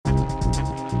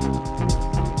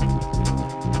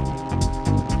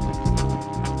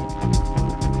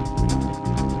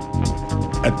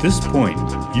At this point,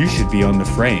 you should be on the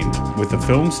frame with a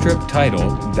film strip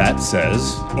title that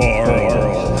says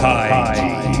Oral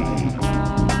Hygiene.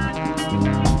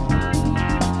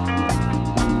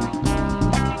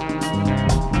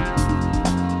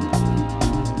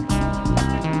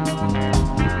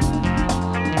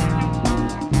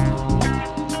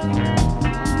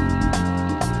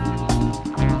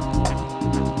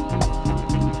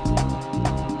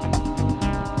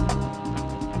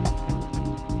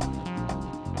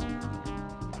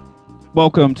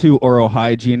 Welcome to Oral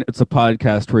Hygiene. It's a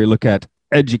podcast where we look at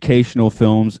educational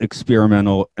films,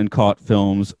 experimental and cult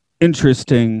films,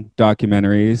 interesting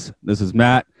documentaries. This is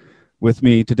Matt. With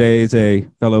me today is a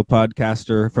fellow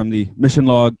podcaster from the Mission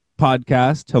Log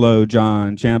podcast. Hello,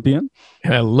 John Champion.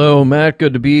 Hello, Matt.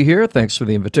 Good to be here. Thanks for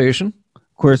the invitation.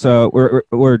 Of course,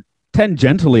 we're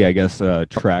tangentially, I guess,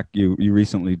 track. You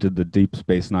recently did the Deep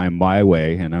Space Nine My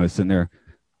Way, and I was sitting there.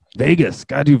 Vegas,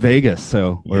 gotta do Vegas.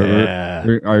 So,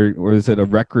 or is it a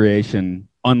Recreation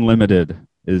Unlimited?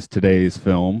 Is today's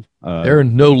film? There are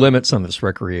no limits on this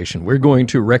recreation. We're going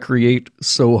to recreate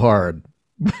so hard.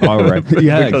 All right,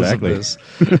 yeah, exactly.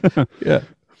 Yeah,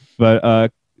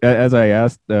 but as I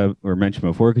asked or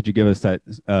mentioned before, could you give us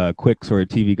that quick sort of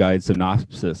TV guide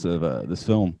synopsis of this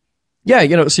film?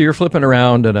 Yeah, so you're flipping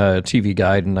around in a TV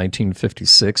guide in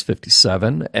 1956,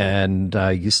 57, and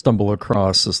you stumble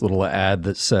across this little ad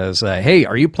that says, hey,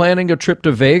 are you planning a trip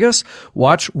to Vegas?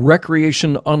 Watch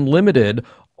Recreation Unlimited,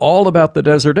 all about the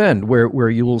desert end, where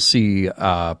you will see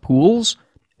pools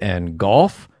and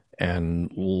golf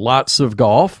and lots of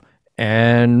golf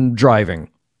and driving,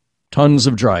 tons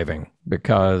of driving,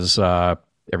 because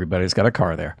everybody's got a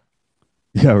car there.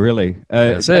 Yeah, really.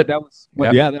 That's it. That was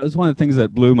that was one of the things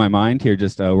that blew my mind here.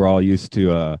 Just we're all used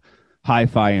to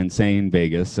hi-fi insane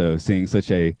Vegas, so seeing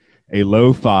such a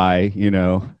lo-fi,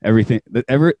 everything.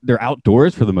 They're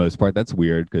outdoors for the most part. That's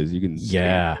weird because you can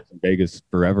stay in Vegas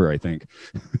forever, I think.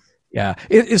 Yeah,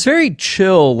 it's very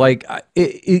chill. Like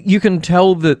you can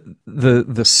tell that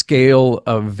the scale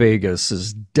of Vegas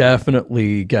is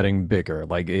definitely getting bigger.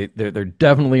 Like they're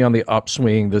definitely on the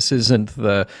upswing. This isn't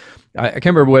the. I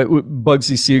can't remember what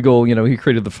Bugsy Siegel, he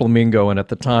created the Flamingo, and at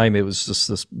the time it was just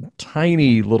this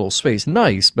tiny little space,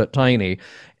 nice, but tiny.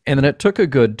 And then it took a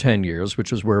good 10 years,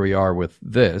 which is where we are with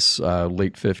this,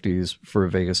 late 50s, for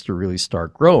Vegas to really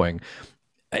start growing.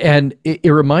 And it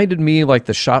reminded me, like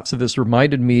the shots of this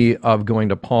reminded me of going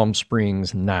to Palm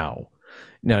Springs now.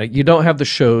 Now, you don't have the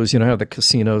shows, you don't have the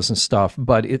casinos and stuff,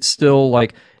 but it's still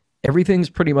like everything's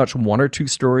pretty much 1 or 2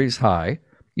 stories high.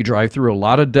 You drive through a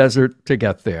lot of desert to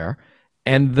get there.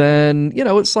 And then,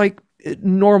 it's like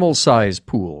normal-sized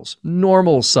pools,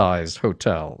 normal-sized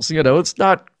hotels. It's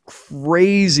not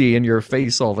crazy in your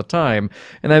face all the time.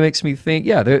 And that makes me think,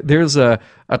 there's a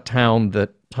town that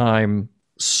time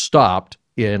stopped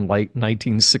in like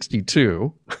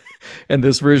 1962. And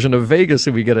this version of Vegas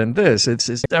that we get in this, it's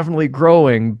definitely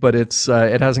growing, but it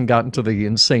hasn't gotten to the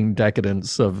insane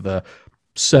decadence of the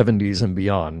 70s and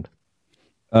beyond.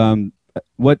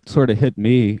 What sort of hit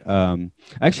me,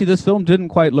 actually this film didn't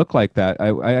quite look like that.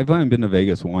 I've only been to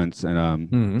Vegas once, and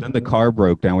then the car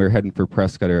broke down. We were heading for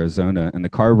Prescott, Arizona, and the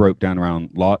car broke down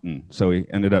around Lawton, so we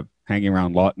ended up hanging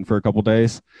around Lawton for a couple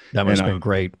days. That must have been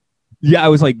great. Yeah, I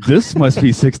was like, this must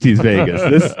be 60s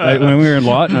Vegas. When we were in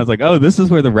Lawton, I was like, oh, this is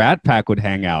where the Rat Pack would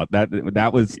hang out.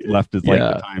 That was left as like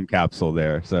the time capsule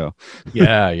there. So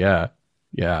yeah.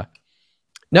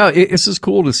 Now, it's just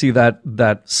cool to see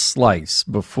that slice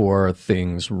before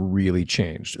things really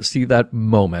change, to see that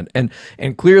moment. And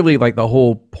clearly, like, the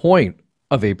whole point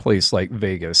of a place like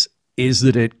Vegas is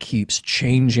that it keeps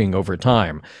changing over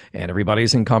time. And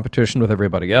everybody's in competition with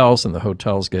everybody else, and the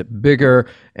hotels get bigger,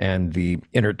 and the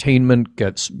entertainment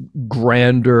gets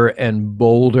grander and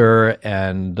bolder.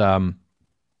 And,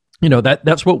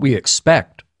 that's what we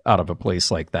expect out of a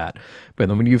place like that. But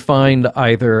then when you find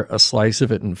either a slice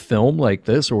of it in film like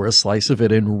this or a slice of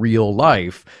it in real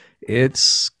life,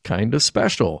 it's kind of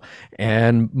special.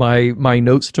 And my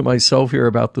notes to myself here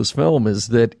about this film is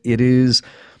that it is,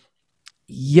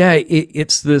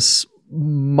 it's this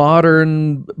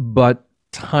modern but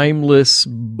timeless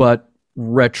but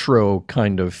retro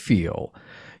kind of feel.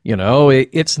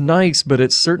 It's nice, but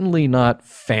it's certainly not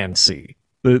fancy.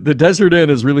 The Desert Inn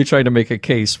is really trying to make a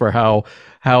case for how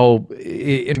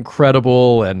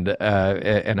incredible and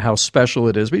how special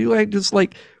it is. But you're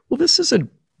like, well, this isn't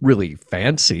really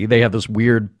fancy. They have this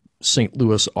weird St.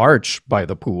 Louis arch by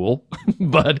the pool,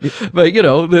 but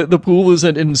the pool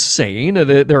isn't insane, and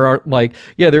there aren't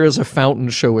there is a fountain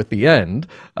show at the end,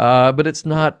 but it's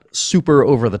not super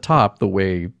over the top the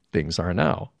way things are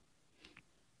now.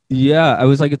 Yeah, I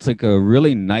was like, it's like a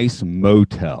really nice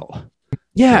motel.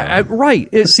 Yeah, right.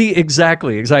 See,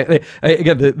 exactly.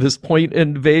 Again, this point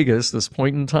in Vegas, this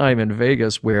point in time in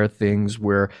Vegas where things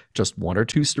were just 1 or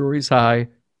 2 stories high,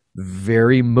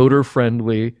 very motor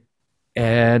friendly,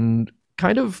 and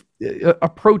kind of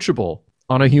approachable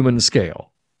on a human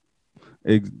scale.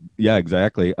 Yeah,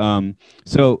 exactly.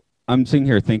 So I'm sitting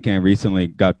here thinking I recently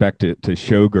got back to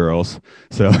Showgirls.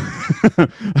 So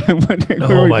I'm wondering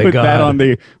Oh my God.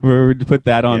 where we put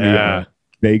that on Yeah.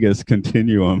 the Vegas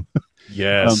continuum.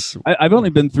 Yes. I've only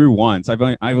been through once. I've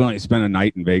only spent a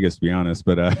night in Vegas, to be honest.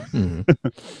 But that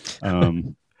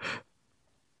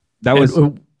was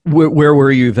where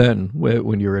were you then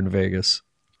when you were in Vegas?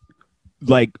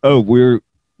 like, oh,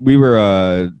 we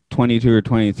were 22 or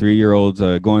 23-year-olds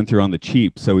going through on the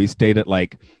cheap, so we stayed at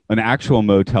like an actual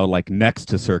motel like next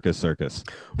to Circus Circus.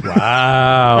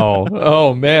 Wow.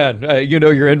 Oh man,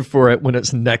 you're in for it when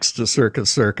it's next to Circus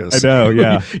Circus. I know,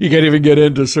 yeah. You can't even get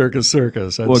into Circus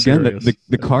Circus. That's Well, again, serious.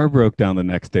 the car broke down the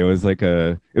next day. It was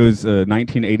a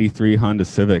 1983 Honda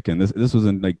Civic, and this was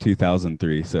in like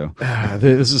 2003. So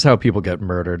This is how people get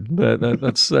murdered.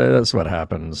 That's what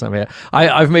happens. I mean,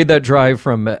 I've made that drive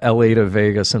from LA to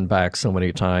Vegas and back so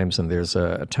many times, and there's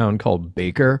a town called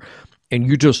Baker, and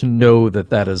you just know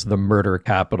that is the murder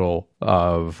capital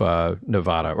of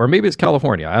Nevada, or maybe it's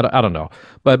California. I don't know,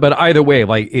 but either way,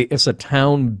 like it's a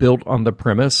town built on the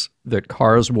premise that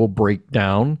cars will break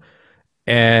down,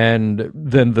 and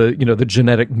then the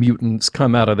genetic mutants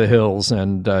come out of the hills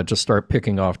and just start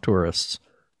picking off tourists.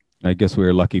 I guess we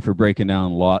were lucky for breaking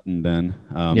down Lawton then.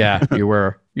 Yeah, you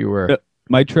were.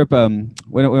 My trip, when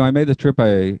I made the trip,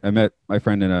 I met my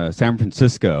friend in San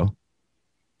Francisco,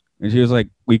 and she was like,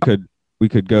 we could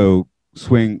go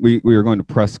swing. We were going to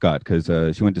Prescott because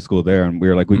she went to school there, and we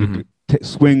were like, we could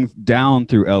swing down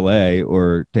through L.A.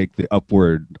 or take the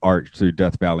upward arch through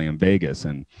Death Valley and Vegas.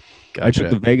 And Gotcha. I took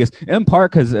the Vegas in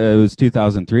part because it was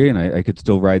 2003, and I could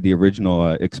still ride the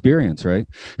original Experience, right?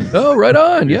 Oh, right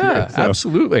on. Yeah, So-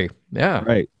 absolutely. Yeah.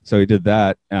 Right. So we did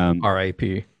that.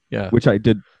 R.I.P. Yeah. Which I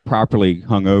did properly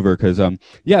hungover because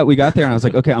we got there and I was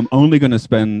like, okay, I'm only going to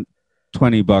spend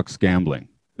 $20 gambling.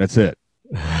 That's it.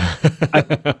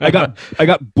 I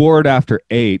got bored after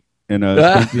 8 and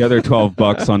spent the other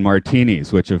 $12 on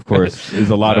martinis, which of course is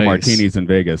a lot of Nice. martinis in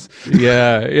Vegas.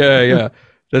 Yeah.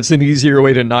 That's an easier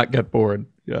way to not get bored.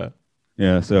 Yeah.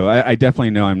 Yeah, so I definitely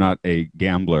know I'm not a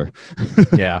gambler.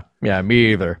 Yeah.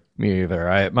 Me either.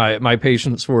 My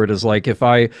patience for it is like if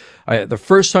I the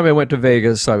first time I went to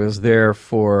Vegas, I was there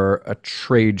for a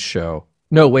trade show.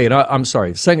 No, wait, I'm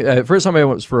sorry. First time I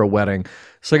went was for a wedding.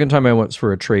 Second time I went was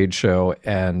for a trade show,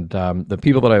 and the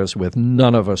people that I was with,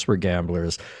 none of us were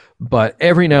gamblers. But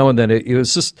every now and then, it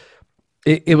was just,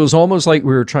 it was almost like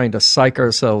we were trying to psych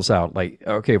ourselves out. Like,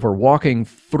 okay, if we're walking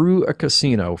through a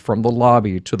casino from the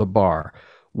lobby to the bar,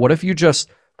 what if you just,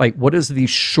 like, what is the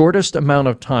shortest amount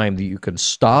of time that you can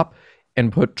stop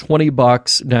and put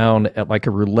 $20 down at like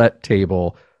a roulette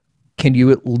table? Can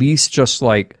you at least just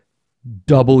like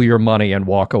double your money and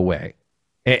walk away?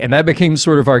 And that became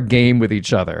sort of our game with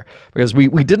each other because we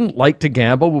didn't like to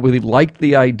gamble, but we liked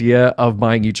the idea of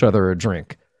buying each other a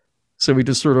drink. So we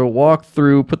just sort of walked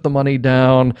through, put the money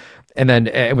down, and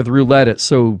then with roulette, it's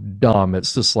so dumb.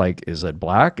 It's just like, is it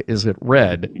black? Is it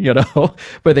red?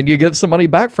 But then you get some money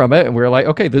back from it, and we're like,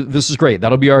 okay, this is great.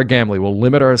 That'll be our gambling. We'll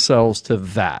limit ourselves to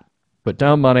that. Put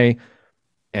down money,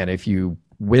 and if you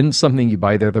win something, you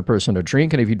buy the other person a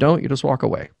drink, and if you don't, you just walk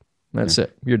away. That's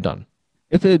it. You're done.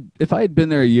 If I had been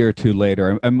there a year or two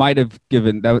later, I might have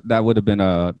given that would have been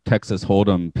a Texas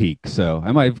Hold'em peak. So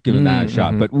I might have given that a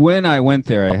shot. But when I went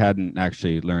there, I hadn't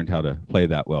actually learned how to play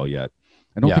that well yet.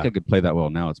 I don't think I could play that well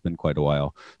now. It's been quite a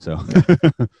while. So,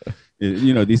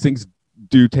 these things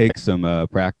do take some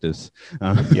practice.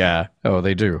 Yeah. Oh,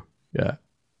 they do. Yeah.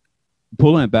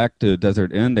 Pulling it back to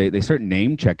Desert Inn, they start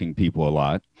name checking people a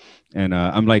lot. And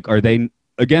I'm like, are they...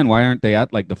 Again, why aren't they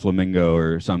at like the Flamingo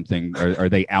or something? Are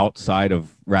they outside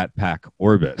of Rat Pack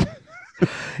orbit?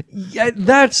 Yeah,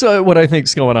 that's what I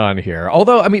think's going on here.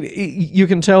 Although, I mean, you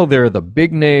can tell there are the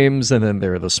big names and then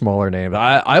there are the smaller names.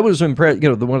 I was impressed.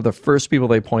 One of the first people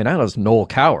they point out is Noel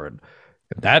Coward.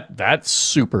 That's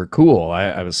super cool.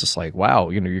 I was just like, wow,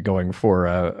 you're going for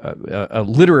a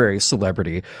literary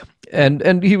celebrity,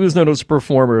 and he was known as a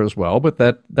performer as well. But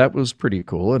that was pretty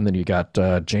cool. And then you got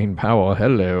Jane Powell.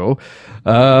 Hello,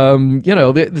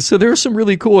 so there are some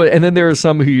really cool, and then there are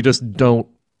some who you just don't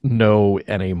know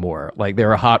anymore. Like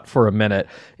they're hot for a minute,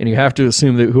 and you have to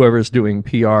assume that whoever's doing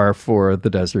PR for the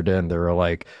Desert Inn, they're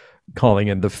like calling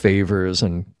in the favors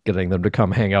and getting them to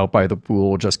come hang out by the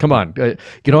pool. Just come on, you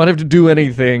don't have to do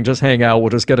anything. Just hang out. We'll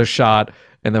just get a shot,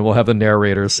 and then we'll have the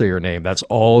narrator say your name. That's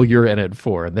all you're in it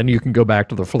for. And then you can go back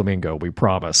to the Flamingo. We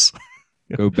promise.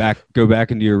 Go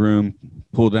back into your room,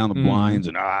 pull down the blinds,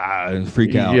 and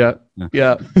freak out.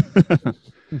 Yeah.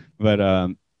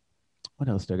 But what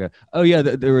else did I got? Oh yeah,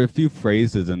 there were a few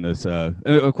phrases in this.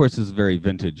 Of course, this is a very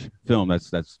vintage film.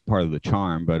 That's part of the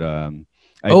charm. But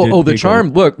the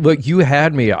charm. Look, you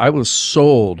had me. I was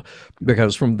sold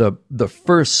because from the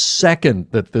first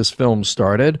second that this film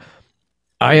started,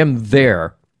 I am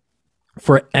there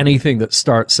for anything that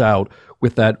starts out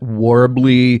with that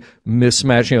warbly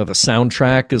mismatch. You know, the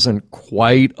soundtrack isn't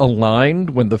quite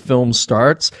aligned when the film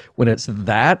starts. When it's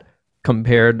that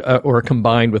compared or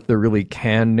combined with the really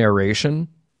canned narration,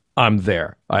 I'm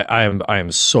there. I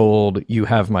am sold. You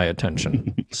have my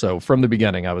attention. So from the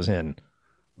beginning, I was in.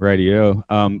 Radio.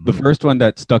 The first one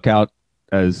that stuck out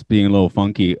as being a little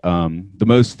funky, the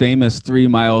most famous 3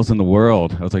 miles in the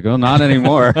world. I was like, oh, not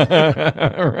anymore.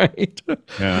 Right.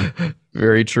 Yeah.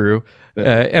 Very true.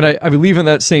 And I believe in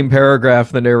that same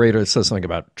paragraph, the narrator says something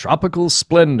about tropical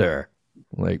splendor.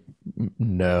 Like,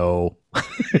 no,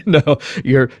 no,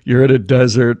 you're in a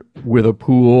desert with a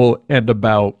pool and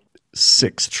about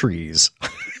 6 trees.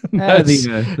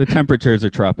 The temperatures are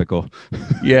tropical.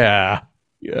 Yeah.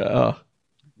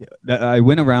 I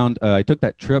went around. I took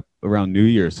that trip around New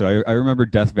Year, so I remember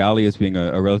Death Valley as being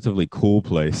a relatively cool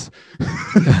place.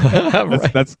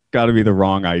 That's got to be the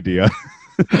wrong idea.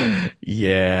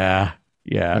 Yeah.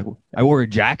 I wore a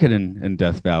jacket in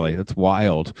Death Valley. That's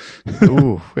wild.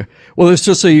 Ooh. Well, it's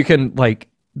just so you can like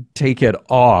take it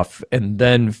off and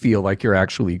then feel like you're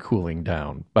actually cooling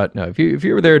down. But no, if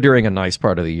you were there during a nice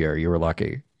part of the year, you were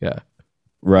lucky. Yeah.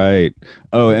 Right.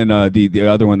 Oh, and the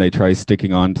other one they try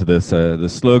sticking on to this the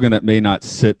slogan that may not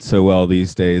sit so well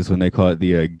these days when they call it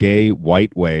the gay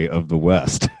white way of the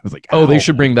West. I was like, ow. Oh, they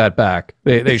should bring that back.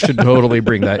 They should totally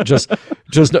bring that. Just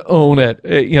own it.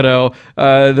 You know,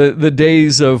 the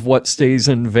days of what stays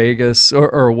in Vegas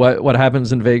or what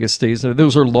happens in Vegas stays there,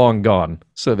 those are long gone.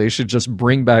 So they should just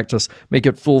bring back, just make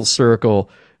it full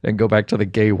circle and go back to the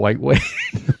gay white way.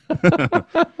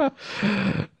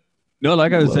 No,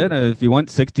 like I was saying, if you want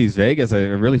 60s Vegas, I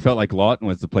really felt like Lawton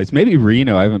was the place. Maybe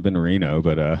Reno. I haven't been to Reno,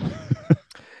 but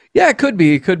yeah, it could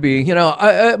be. You know,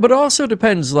 but it also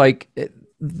depends. Like,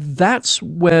 that's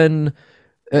when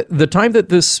the time that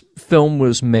this film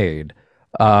was made,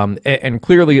 and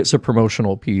clearly it's a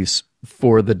promotional piece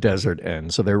for the Desert Inn,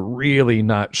 so they're really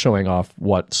not showing off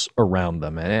what's around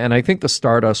them. And I think the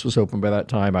Stardust was open by that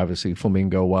time. Obviously,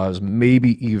 Flamingo was.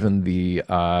 Maybe even the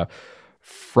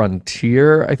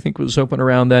Frontier, I think, was open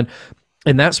around then.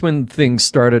 And that's when things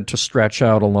started to stretch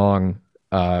out along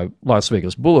Las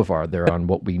Vegas Boulevard there on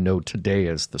what we know today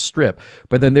as the Strip.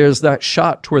 But then there's that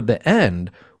shot toward the end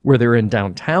where they're in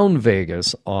downtown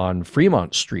Vegas on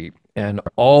Fremont Street, and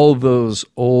all those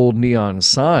old neon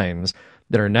signs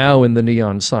that are now in the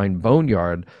neon sign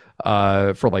boneyard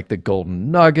for like the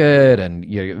Golden Nugget and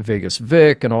Vegas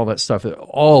Vic and all that stuff,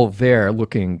 all there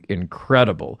looking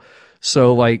incredible.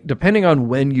 So, like, depending on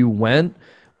when you went,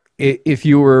 if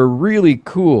you were really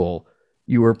cool,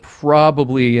 you were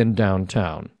probably in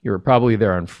downtown. You were probably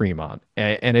there on Fremont.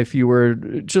 And if you were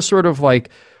just sort of like,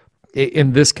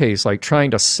 in this case, like trying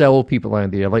to sell people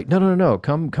on the idea, like, no,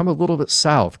 come a little bit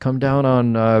south, come down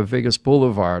on Vegas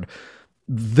Boulevard,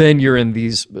 then you're in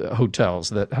these hotels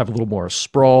that have a little more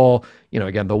sprawl. You know,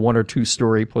 again, the 1 or 2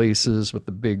 story places with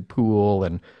the big pool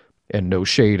and no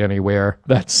shade anywhere.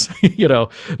 That's, you know,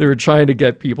 they were trying to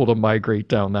get people to migrate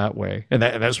down that way. And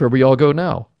that's where we all go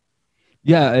now.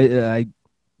 Yeah, I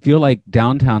feel like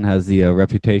downtown has the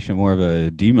reputation more of a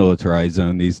demilitarized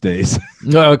zone these days.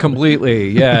 No, completely.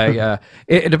 Yeah.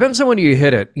 It depends on when you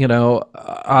hit it. You know,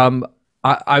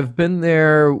 I've been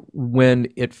there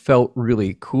when it felt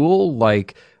really cool.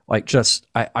 Like just,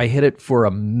 I hit it for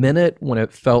a minute when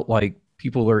it felt like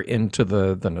people are into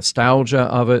the nostalgia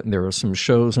of it, and there were some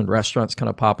shows and restaurants kind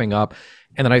of popping up.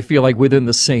 And then I feel like within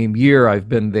the same year, I've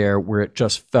been there where it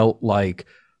just felt like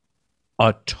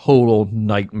a total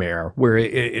nightmare, where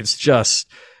it's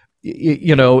just,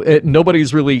 you know,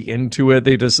 nobody's really into it.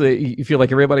 They just, you feel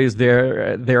like everybody's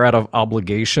there out of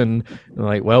obligation. And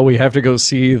like, well, we have to go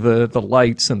see the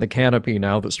lights and the canopy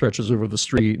now that stretches over the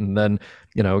street, and then,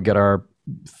 you know, get our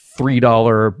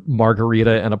 $3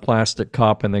 margarita in a plastic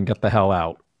cup and then get the hell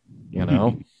out, you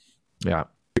know? Yeah.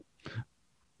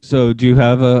 So do you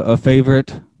have a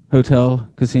favorite hotel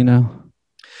casino?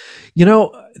 You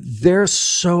know, there's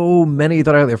so many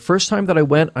that the first time that I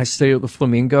went, I stayed at the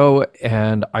Flamingo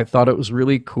and I thought it was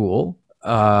really cool.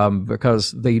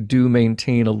 because they do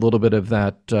maintain a little bit of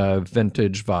that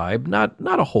vintage vibe.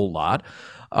 Not a whole lot.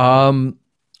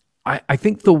 I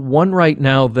think the one right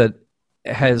now that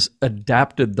has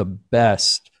adapted the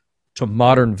best to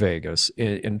modern Vegas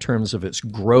in terms of its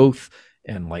growth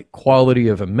and like quality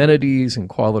of amenities and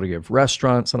quality of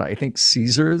restaurants. And I think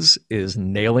Caesars is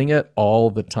nailing it all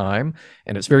the time.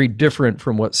 And it's very different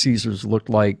from what Caesars looked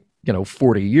like,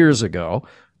 40 years ago,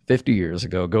 50 years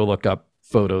ago. Go look up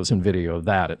photos and video of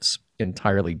that. It's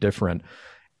entirely different.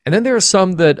 And then there are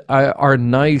some that are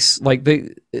nice, like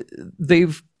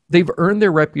they've earned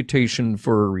their reputation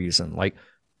for a reason. Like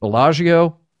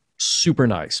Bellagio, super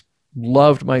nice.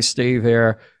 Loved my stay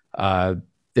there.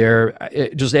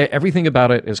 Just everything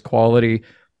about it is quality.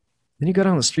 Then you go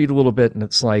down the street a little bit and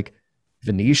it's like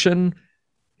Venetian,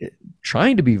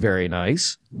 trying to be very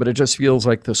nice, but it just feels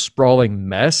like the sprawling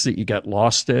mess that you get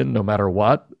lost in no matter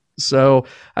what. So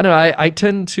I don't know. I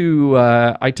tend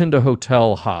to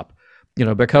hotel hop,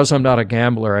 because I'm not a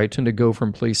gambler. I tend to go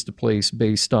from place to place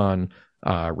based on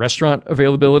restaurant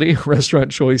availability,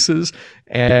 restaurant choices,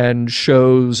 and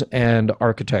shows and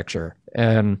architecture.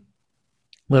 And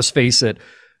let's face it,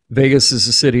 Vegas is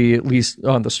a city, at least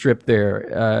on the Strip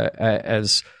there,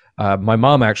 as my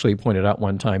mom actually pointed out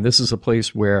one time, this is a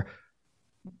place where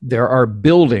there are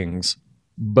buildings,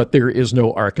 but there is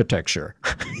no architecture.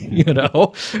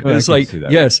 It's like,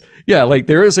 yes, yeah, like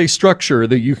there is a structure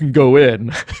that you can go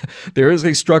in. There is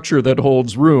a structure that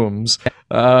holds rooms,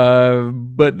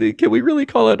 but can we really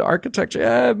call it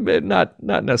architecture? Not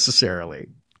necessarily.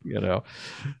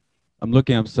 I'm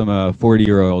looking up some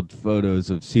 40-year-old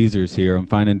photos of Caesars here. I'm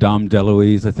finding Dom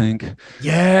DeLuise, I think.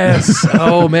 Yes.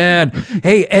 Oh, man.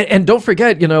 Hey, and don't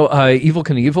forget, Evel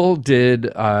Knievel did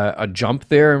a jump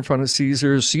there in front of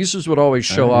Caesars. Caesars would always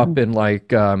show up in like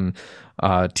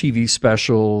TV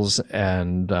specials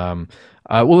and,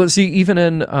 let's see, even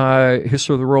in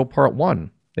History of the World Part 1.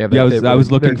 I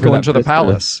was looking for going to the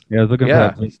palace. Yeah, I was looking for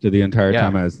that vista the entire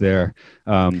time I was there.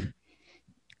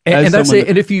 And that's it.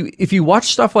 And if you watch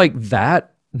stuff like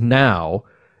that now,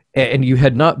 and you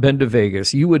had not been to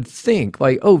Vegas, you would think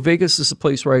like, oh, Vegas is a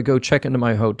place where I go check into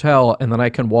my hotel and then I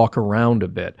can walk around a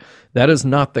bit. That is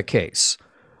not the case.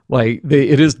 Like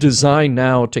it is designed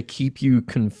now to keep you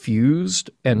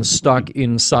confused and stuck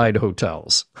inside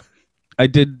hotels. I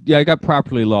got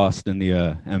properly lost in the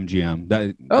MGM.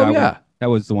 That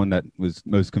was the one that was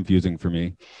most confusing for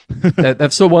me.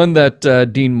 That's the one that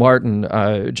Dean Martin,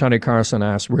 Johnny Carson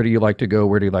asked, where do you like to go?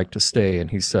 Where do you like to stay? And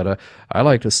he said, I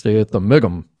like to stay at the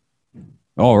Migum.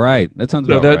 All right. That sounds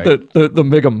about right. The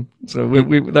Migum. So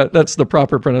that's the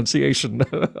proper pronunciation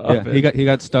of it. He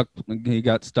got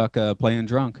stuck playing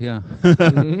drunk. Yeah.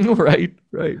 Right.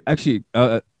 Actually,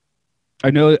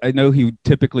 I know he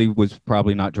typically was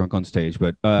probably not drunk on stage,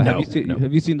 but have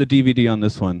you seen the DVD on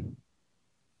this one?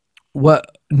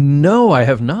 What? No, I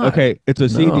have not. Okay, it's a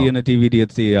CD and a DVD.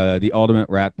 It's the Ultimate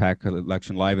Rat Pack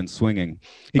Collection, Live and Swinging.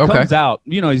 He comes out,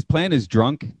 he's playing his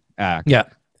drunk act. Yeah.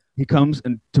 He comes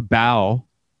and to bow,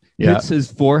 hits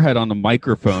his forehead on the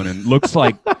microphone, and looks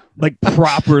like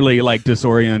properly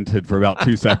disoriented for about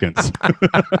 2 seconds.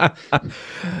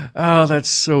 Oh, that's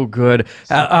so good.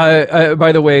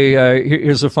 By the way,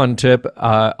 here's a fun tip.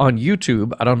 On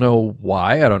YouTube, I don't know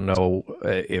why. I don't know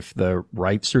if the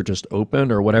rights are just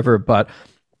open or whatever, but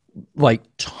like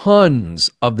tons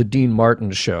of the Dean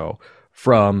Martin show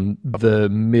from the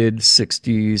mid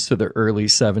 60s to the early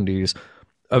 70s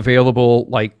available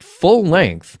like full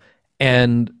length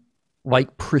and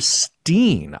like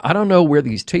pristine. I don't know where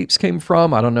these tapes came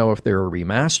from. I don't know if they were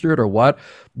remastered or what.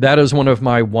 That is one of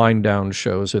my wind down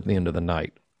shows at the end of the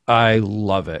night. I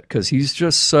love it because he's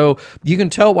just so, you can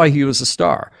tell why he was a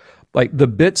star. Like the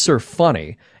bits are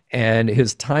funny and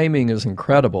his timing is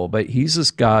incredible, but he's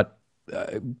just got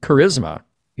charisma.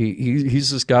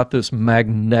 He's just got this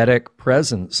magnetic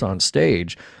presence on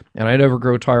stage, and I never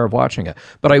grow tired of watching it.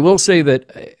 But I will say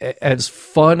that as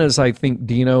fun as I think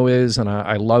Dino is, and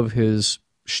I love his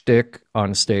shtick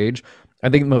on stage, I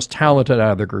think the most talented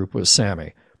out of the group was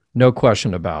Sammy. No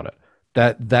question about it.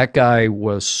 That guy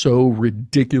was so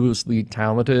ridiculously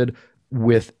talented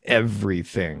with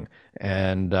everything.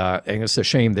 And it's a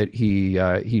shame that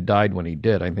he died when he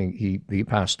did. I think he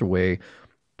passed away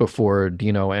before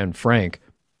Dino and Frank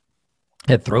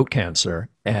had throat cancer,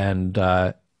 and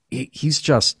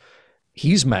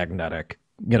he's magnetic.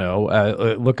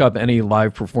 Look up any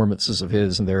live performances of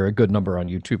his, and there are a good number on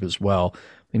YouTube as well.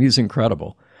 And he's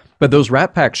incredible. But those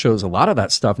Rat Pack shows, a lot of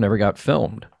that stuff never got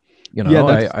filmed. You know,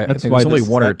 Yeah, I that's think why there's only this-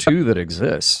 one or that- two that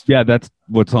exists. Yeah, that's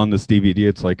what's on this DVD.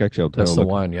 It's like actually, I'll tell That's you. the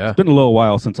Look, one. Yeah. it's been a little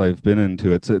while since I've been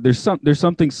into it. So there's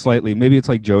something slightly. Maybe it's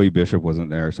like Joey Bishop wasn't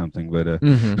there or something, but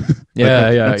Hmm. but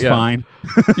Yeah. that's fine.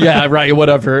 Yeah. Right.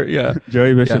 Whatever. Yeah.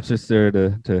 Joey Bishop's just there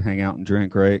to hang out and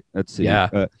drink, right? Let's see. Yeah.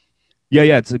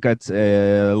 Yeah. It's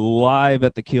live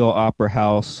at the Kiel Opera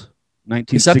House,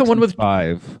 1965. Is that the one with-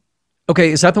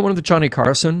 Okay. Is that the one with Johnny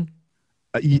Carson?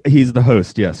 He's the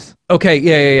host. Yes. Okay,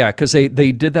 yeah. Because they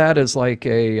did that as like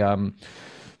it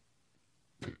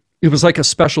was like a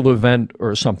special event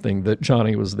or something that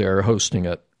Johnny was there hosting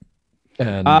it,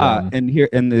 and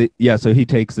so he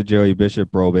takes the Joey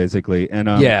Bishop role basically, and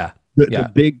yeah,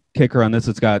 the big kicker on this,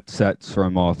 it's got sets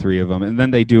from all three of them, and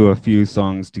then they do a few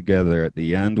songs together at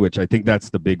the end, which I think that's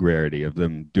the big rarity of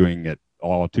them doing it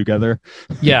all together.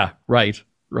 yeah, right.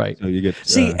 So you get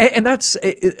and that's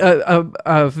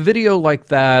a video like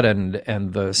that, and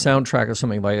the soundtrack or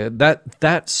something like that.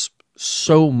 That's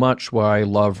so much why I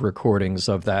love recordings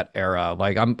of that era.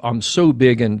 Like I'm so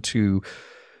big into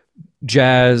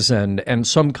jazz and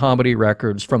some comedy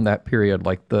records from that period,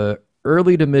 like the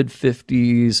early to mid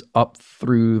 50s up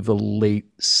through the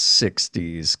late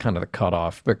 60s, kind of the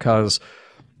cutoff, because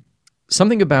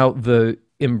something about the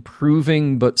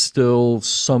improving but still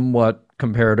somewhat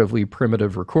comparatively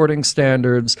primitive recording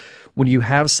standards, when you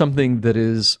have something that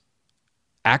is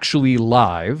actually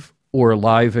live or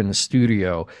live in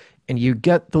studio, and you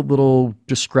get the little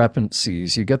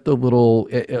discrepancies, you get the little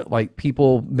like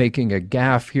people making a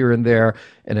gaffe here and there,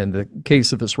 and in the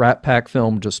case of this Rat Pack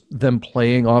film, just them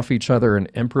playing off each other and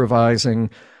improvising,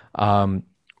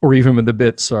 or even when the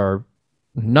bits are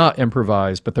not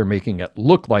improvised, but they're making it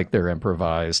look like they're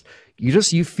improvised.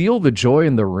 You feel the joy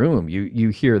in the room. You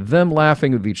hear them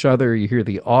laughing with each other. You hear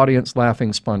the audience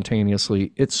laughing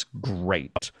spontaneously. It's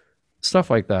great.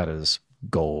 Stuff like that is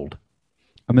gold.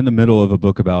 I'm in the middle of a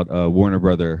book about Warner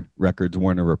Brother Records,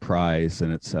 Warner Reprise,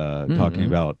 and it's talking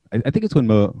about, I think it's when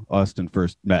Mo Austin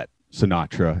first met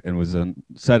Sinatra and was on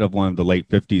set of one of the late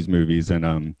 50s movies,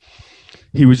 and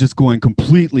he was just going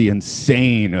completely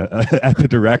insane at the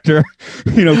director.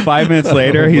 5 minutes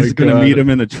later, he's going to meet him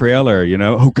in the trailer,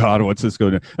 oh God, what's this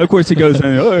going to? Of course, he goes,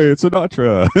 hey, it's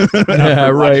Sinatra. Yeah,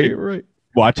 right.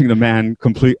 Watching the man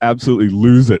absolutely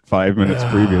lose it 5 minutes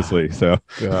previously. So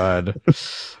God,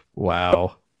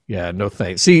 wow. Yeah, no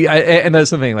thanks. See, and that's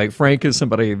the thing. Like Frank is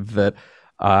somebody that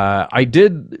I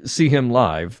did see him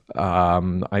live.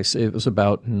 It was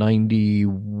about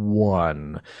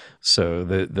 91, so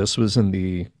this was in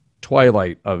the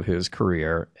twilight of his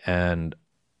career, and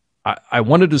I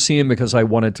wanted to see him because I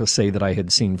wanted to say that I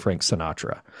had seen Frank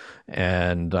Sinatra,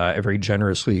 and I very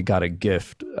generously got a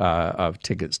gift of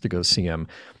tickets to go see him,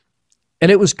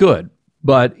 and it was good.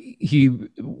 But he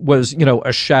was,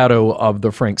 a shadow of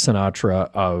the Frank Sinatra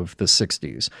of the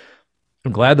 60s.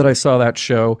 I'm glad that I saw that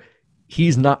show.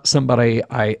 He's not somebody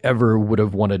I ever would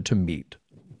have wanted to meet.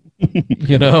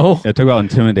 Yeah, talk about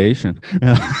intimidation.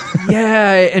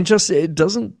 Yeah, and just it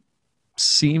doesn't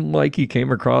seem like he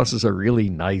came across as a really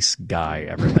nice guy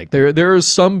ever. Like there are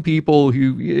some people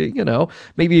who,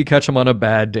 maybe you catch them on a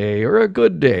bad day or a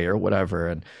good day or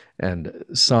whatever, and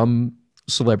some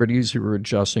celebrities who are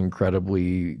just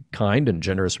incredibly kind and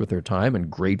generous with their time and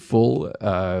grateful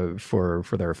for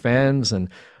their fans, and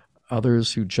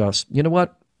others who just,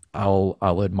 I'll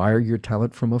admire your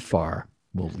talent from afar.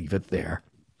 We'll leave it there.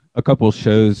 A couple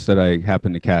shows that I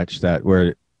happened to catch that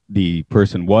where the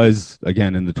person was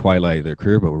again in the twilight of their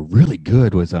career but were really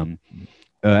good was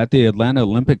at the Atlanta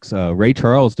Olympics, Ray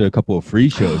Charles did a couple of free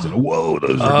shows, and whoa,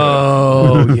 those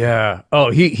are good. Yeah.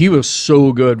 Oh, he was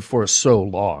so good for so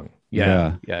long.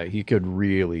 Yeah, he could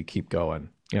really keep going.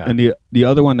 Yeah. And the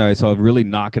other one that I saw really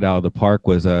knock it out of the park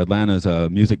was Atlanta's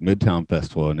Music Midtown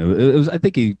Festival, and it was I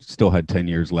think he still had 10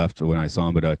 years left when I saw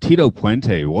him, but Tito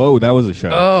Puente, whoa, that was a show.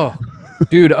 Oh,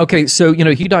 dude. Okay, so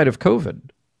he died of COVID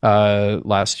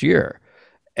last year,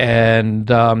 and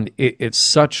it's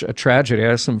such a tragedy. I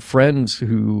have some friends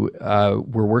who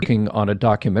were working on a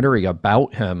documentary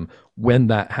about him when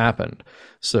that happened.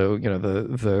 So,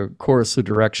 the course, the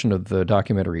direction of the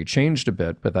documentary changed a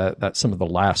bit, but that's some of the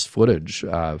last footage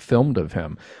filmed of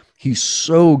him. He's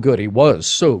so good. He was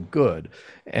so good,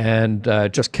 and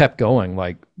just kept going,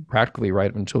 like practically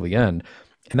right until the end.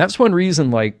 And that's one reason,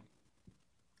 like,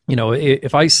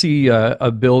 if I see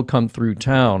a bill come through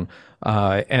town,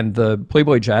 and the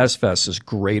Playboy Jazz Fest is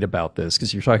great about this,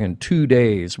 because you're talking 2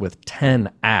 days with 10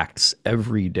 acts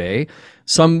every day,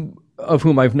 some of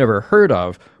whom I've never heard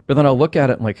of. But then I'll look at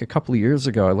it, and like a couple of years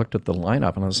ago, I looked at the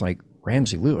lineup and I was like,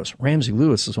 Ramsey Lewis. Ramsey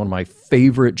Lewis is one of my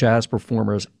favorite jazz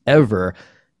performers ever.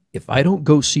 if I don't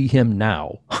go see him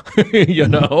now, you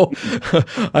know,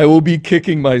 I will be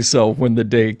kicking myself when the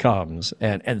day comes.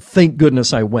 And thank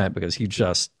goodness I went, because he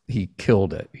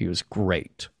killed it. He was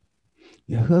great.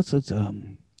 Yeah, who else?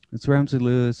 It's Ramsey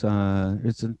Lewis.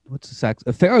 What's the sax?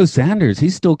 Pharoah Sanders.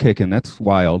 He's still kicking. That's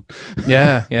wild.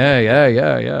 Yeah.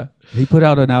 He put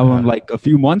out an album like a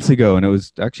few months ago, and it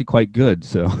was actually quite good.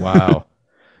 So wow.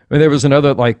 I mean, there was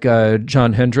another like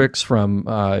John Hendricks from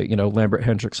Lambert,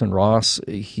 Hendricks and Ross.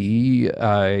 He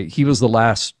was the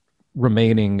last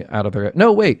remaining out of their.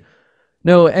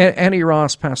 No, Annie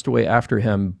Ross passed away after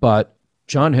him, but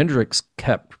John Hendricks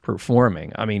kept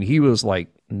performing. I mean, he was like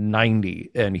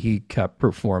 90 and he kept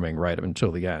performing right up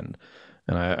until the end.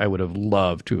 And I would have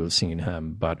loved to have seen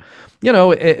him, but you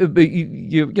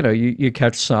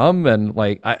catch some, and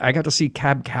like I got to see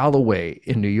Cab Calloway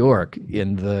in New York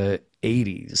in the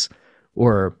 80s,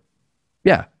 or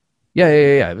yeah,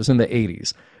 it was in the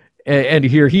 80s, and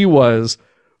here he was.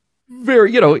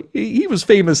 Very, he was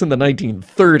famous in the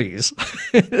 1930s.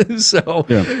 So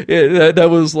that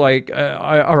was like,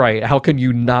 all right, how can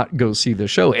you not go see the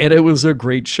show? And it was a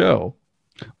great show.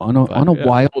 On a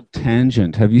wild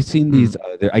tangent, have you seen these?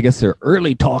 I guess they're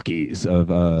early talkies of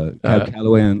Cab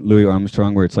Calloway and Louis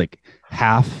Armstrong, where it's like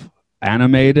half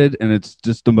animated and it's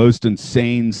just the most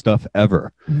insane stuff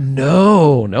ever.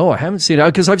 No, I haven't seen it,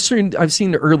 because I've seen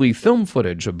the early film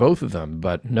footage of both of them,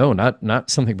 but no,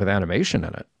 not something with animation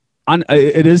in it.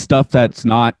 It is stuff that's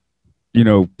not,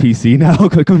 PC now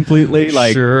completely.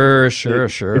 Like sure. It's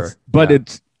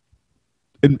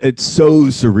so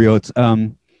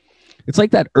surreal. It's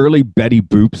like that early Betty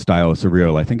Boop style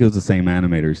surreal. I think it was the same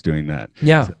animators doing that.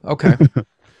 Yeah. Okay.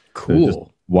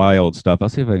 Cool. Wild stuff. I'll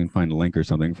see if I can find a link or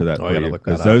something for that. Oh, yeah, look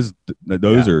that up.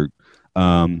 Those are.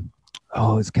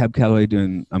 Is Cab Calloway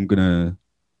doing? I'm gonna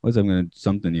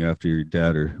something you after your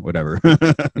dad or whatever.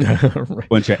 Right.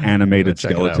 Bunch of animated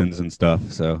skeletons and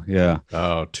stuff. So yeah.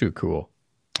 Oh, too cool.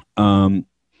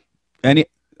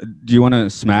 Do you want to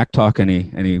smack talk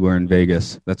anywhere in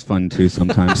Vegas? That's fun too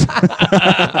sometimes.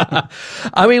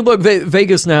 I mean, look,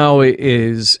 Vegas now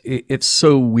it's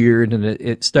so weird, and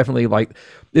it's definitely like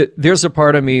there's a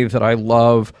part of me that I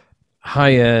love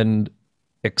high-end,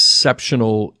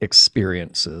 exceptional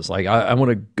experiences. Like I want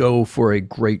to go for a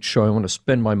great show. I want to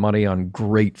spend my money on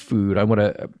great food. I want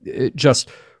to just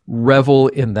revel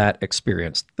in that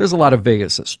experience. There's a lot of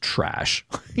Vegas that's trash.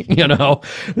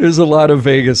 There's a lot of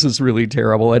Vegas that's really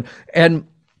terrible. And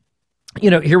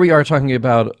here we are talking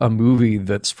about a movie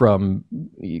that's from,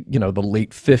 the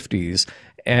late 50s.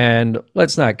 And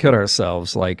let's not kid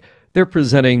ourselves. Like, they're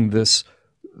presenting this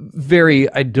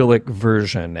very idyllic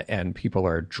version, and people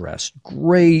are dressed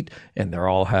great and they're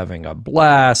all having a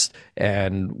blast,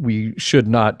 and we should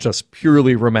not just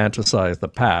purely romanticize the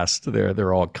past. There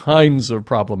are all kinds of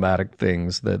problematic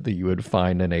things that you would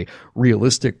find in a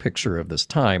realistic picture of this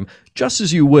time, just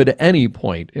as you would any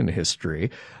point in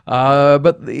history.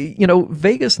 But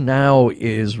Vegas now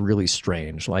is really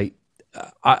strange. Like,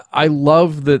 I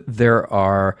love that there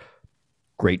are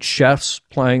great chefs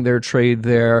plying their trade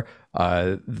there.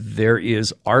 There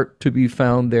is art to be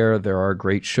found there. There are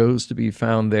great shows to be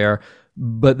found there,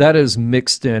 but that is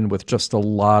mixed in with just a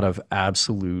lot of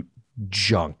absolute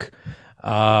junk.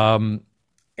 And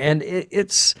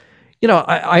it's,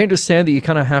 I understand that you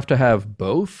kind of have to have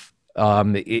both.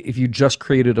 If you just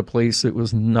created a place that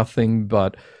was nothing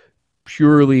but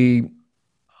purely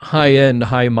high-end,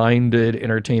 high-minded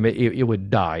entertainment, it would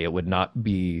die. It would not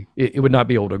be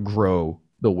able to grow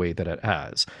the way that it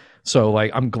has. So, like,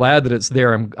 I'm glad that it's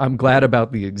there. I'm glad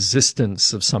about the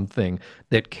existence of something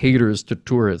that caters to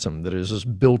tourism, that is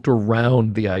just built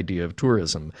around the idea of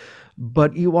tourism.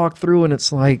 But you walk through and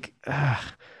it's like,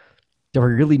 do I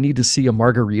really need to see a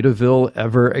Margaritaville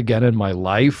ever again in my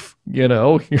life?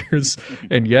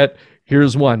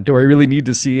 Here's one. Do I really need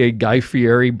to see a Guy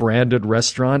Fieri branded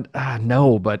restaurant?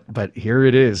 No, but here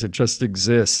it is. It just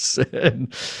exists.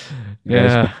 And,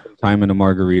 yeah. Time in a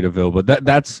Margaritaville, but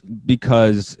that's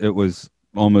because it was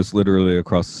almost literally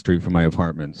across the street from my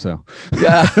apartment. So,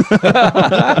 yeah.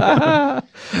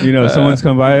 Someone's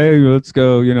come by, hey, let's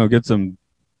go, get some,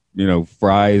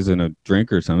 fries and a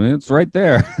drink or something. It's right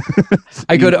there.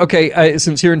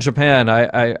 Since here in Japan,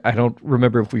 I don't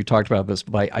remember if we talked about this,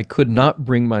 but I could not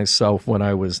bring myself when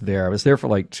I was there. I was there for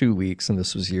like 2 weeks, and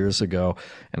this was years ago,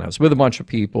 and I was with a bunch of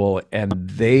people, and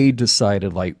they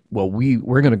decided like, well,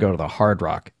 we're going to go to the Hard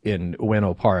Rock in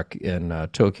Ueno Park in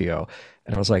Tokyo.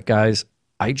 And I was like, guys,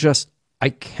 I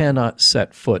cannot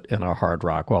set foot in a Hard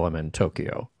Rock while I'm in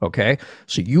Tokyo. Okay.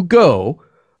 So you go,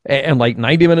 and like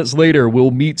 90 minutes later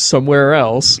we'll meet somewhere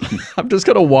else. I'm just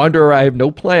going to wander. I have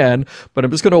no plan, but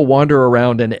I'm just going to wander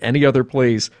around in any other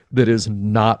place that is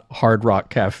not Hard Rock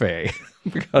Cafe.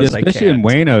 Because especially in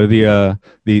Ueno,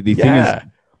 the thing is,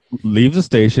 leave the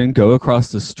station, go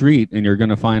across the street, and you're going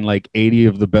to find like 80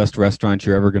 of the best restaurants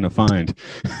you're ever going to find.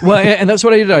 Well, and that's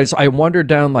what I did. I wandered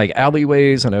down like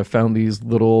alleyways, and I found these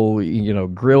little,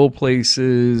 grill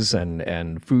places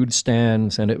and food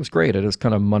stands, and it was great. I just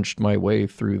kind of munched my way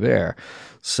through there.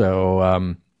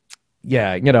 So,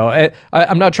 yeah,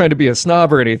 I'm not trying to be a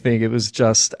snob or anything. It was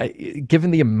just,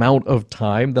 given the amount of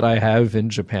time that I have in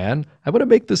Japan, I want to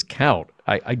make this count.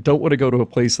 I don't want to go to a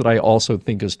place that I also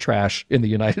think is trash in the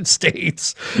United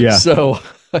States. Yeah. So,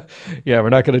 yeah, we're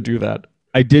not going to do that.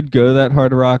 I did go to that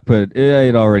Hard Rock, but I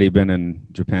had already been in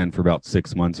Japan for about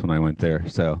 6 months when I went there.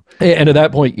 So, and at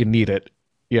that point, you need it.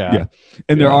 Yeah. Yeah.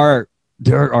 And there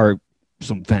are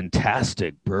some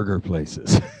fantastic burger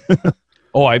places.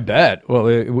 Oh, I bet. Well,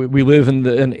 we live in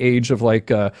an age of like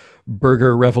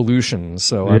burger revolution,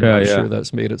 so I'm sure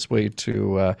that's made its way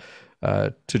to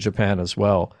Japan as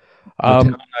well. The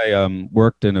town I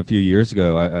worked in a few years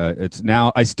ago, it's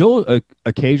now, I still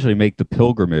occasionally make the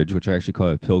pilgrimage, which I actually call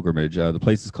it a pilgrimage. The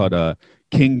place is called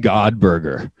King God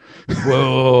Burger.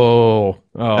 Whoa!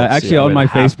 Oh, actually, on my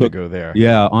Facebook, go there.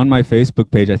 Yeah, on my Facebook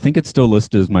page, I think it's still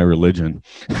listed as my religion.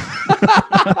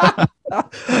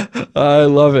 I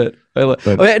love it.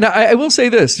 And I will say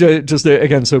this, just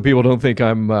again, so people don't think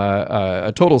I'm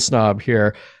a total snob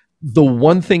here. The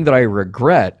one thing that I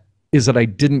regret is that I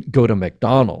didn't go to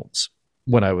McDonald's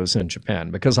when I was in Japan,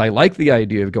 because I like the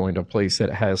idea of going to a place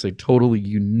that has a totally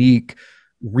unique,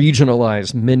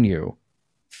 regionalized menu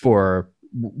for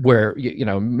where,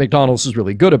 McDonald's is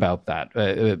really good about that.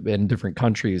 In different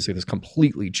countries, it has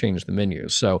completely changed the menu.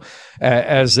 So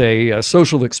as a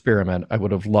social experiment, I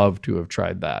would have loved to have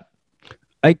tried that.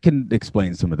 I can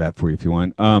explain some of that for you if you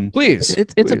want. Please.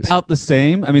 It's about the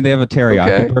same. I mean, they have a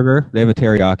teriyaki burger. They have a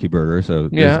teriyaki burger. So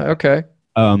yeah, okay.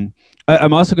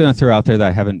 I'm also going to throw out there that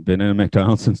I haven't been in a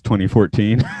McDonald's since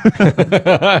 2014.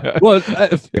 Well,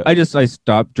 I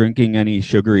stopped drinking any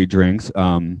sugary drinks.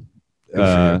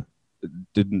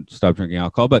 Didn't stop drinking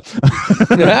alcohol, but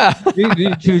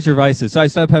you choose your vices. So I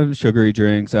stopped having sugary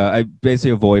drinks. I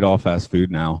basically avoid all fast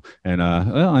food now, and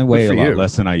I weigh a lot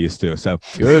less than I used to. So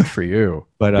good for you.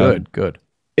 But good.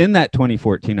 In that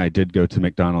 2014, I did go to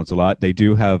McDonald's a lot. They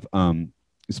do have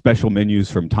special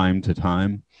menus from time to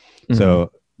time. Mm-hmm.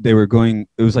 So they were going,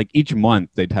 it was like each month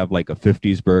they'd have like a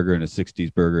 50s burger and a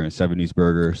 60s burger and a 70s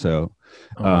burger. So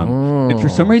and for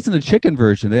some reason, the chicken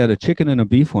version, they had a chicken and a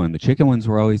beef one. The chicken ones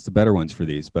were always the better ones for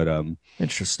these. But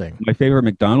interesting. My favorite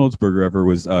McDonald's burger ever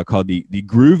was called the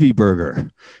Groovy Burger.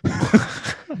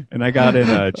 And I got in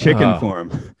a chicken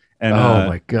form. And, oh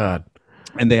my God.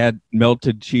 And they had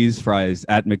melted cheese fries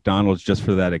at McDonald's just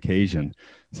for that occasion.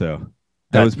 So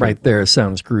that was right there.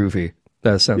 Sounds groovy.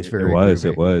 That sounds very groovy.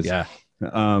 It was. Yeah.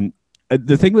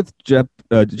 The thing with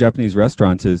Japanese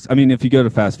restaurants is, I mean, if you go to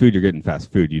fast food, you're getting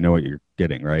fast food. You know what you're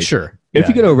getting, right? Sure. If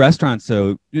you go to a restaurant,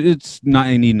 so it's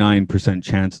 99%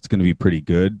 chance it's going to be pretty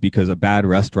good, because a bad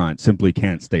restaurant simply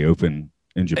can't stay open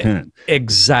in Japan.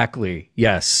 Exactly.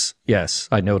 Yes.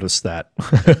 I noticed that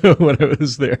when I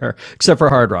was there. Except for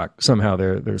Hard Rock, somehow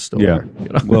they're still there.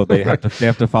 Well, they have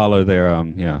to follow their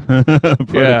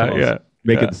protocols.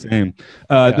 Make it the same.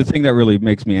 The thing that really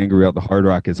makes me angry about the Hard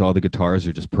Rock is all the guitars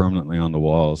are just permanently on the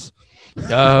walls.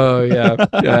 Oh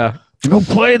yeah. Don't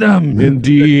play them.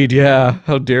 Indeed, yeah.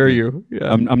 How dare you?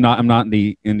 Yeah. I'm not in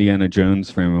the Indiana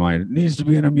Jones frame of mind. It needs to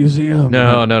be in a museum.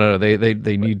 No.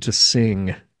 They need to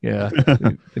sing. Yeah.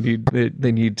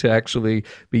 they need to actually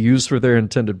be used for their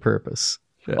intended purpose.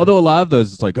 Yeah. Although a lot of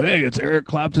those, it's like, hey, it's Eric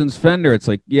Clapton's Fender. It's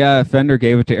like, yeah, Fender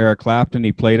gave it to Eric Clapton.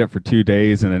 He played it for 2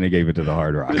 days, and then he gave it to the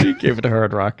Hard Rock. He gave it to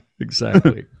Hard Rock.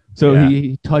 Exactly. So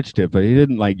he touched it, but he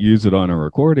didn't like use it on a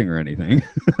recording or anything.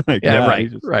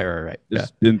 Right.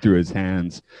 Just in through his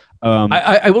hands.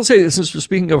 I will say, since we're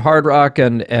speaking of Hard Rock,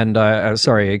 and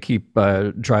sorry, I keep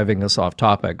driving us off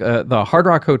topic. The Hard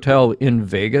Rock Hotel in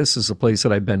Vegas is a place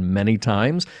that I've been many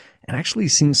times, and actually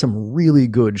seen some really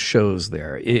good shows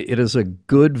there. It is a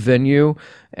good venue,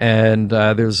 and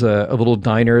there's a little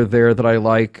diner there that I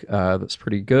like that's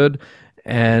pretty good.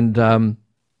 And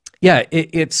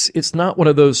it's not one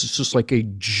of those, it's just like a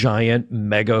giant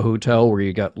mega hotel where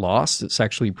you get lost. It's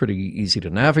actually pretty easy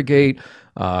to navigate.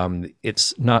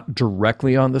 It's not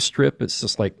directly on the Strip. It's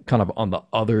just like kind of on the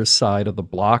other side of the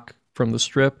block from the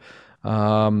Strip.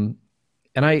 And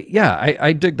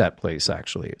I dig that place,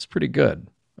 actually. It's pretty good.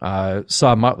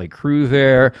 Saw Motley Crue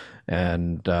there,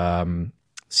 and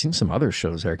seen some other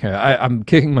shows there. I'm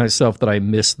kicking myself that I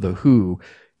missed The Who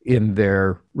in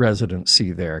their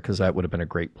residency there, because that would have been a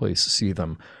great place to see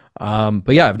them.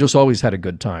 But yeah, I've just always had a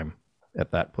good time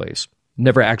at that place.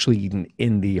 Never actually eaten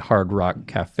in the Hard Rock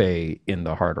Cafe in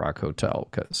the Hard Rock Hotel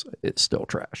because it's still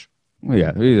trash. Well,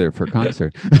 yeah, either for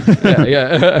concert.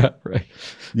 Yeah, right.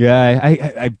 Yeah,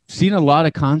 I've seen a lot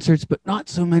of concerts, but not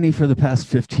so many for the past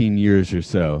 15 years or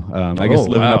so. I guess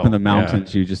living up in the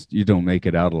mountains, you don't make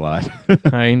it out a lot.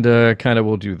 kind of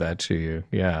will do that to you.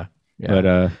 Yeah.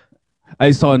 But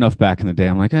I saw enough back in the day.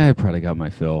 I'm like, I probably got my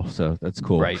fill, so that's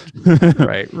cool. Right.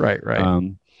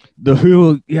 The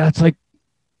Who, yeah, it's like,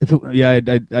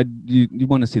 you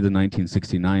want to see the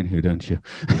 1969 Who, don't you?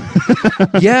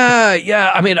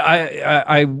 Yeah. I mean,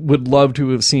 I would love to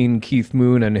have seen Keith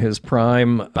Moon in his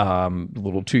prime. A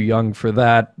little too young for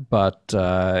that, but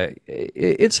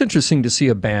it's interesting to see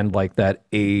a band like that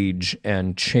age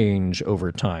and change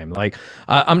over time. Like,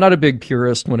 I'm not a big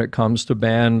purist when it comes to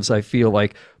bands. I feel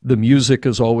like the music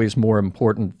is always more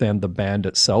important than the band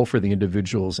itself or the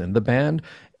individuals in the band.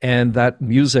 And that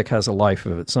music has a life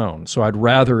of its own. So I'd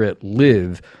rather it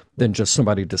live than just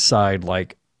somebody decide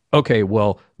like, okay,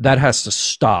 well, that has to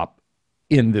stop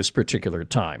in this particular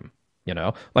time. You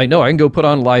know, like, no, I can go put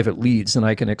on Live at Leeds and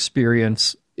I can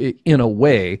experience in a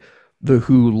way the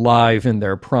Who live in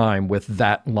their prime with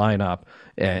that lineup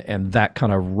and that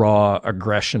kind of raw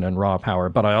aggression and raw power.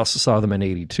 But I also saw them in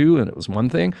 82 and it was one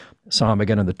thing. Saw them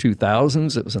again in the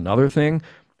 2000s. It was another thing.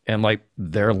 And like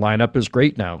their lineup is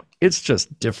great now. It's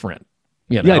just different.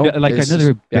 You know? Yeah, like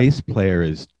another bass player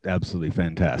is absolutely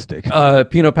fantastic.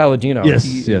 Pino Palladino.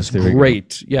 Yes,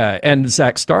 great. Yeah, and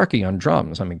Zach Starkey on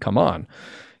drums. I mean, come on.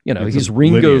 You know, he's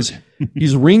Ringo's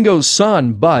he's Ringo's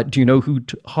son, but do you know who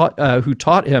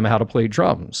taught him how to play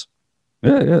drums?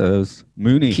 Yeah, it was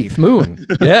Mooney. Keith Moon.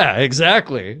 Yeah,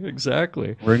 exactly.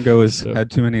 Ringo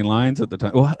had too many lines at the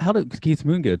time. Well, how did Keith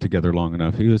Moon get together long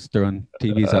enough? He was throwing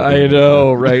TVs out there. I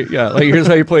know, right? Yeah, like here's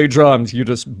how you play drums. You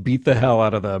just beat the hell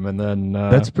out of them, and then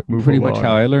that's pretty much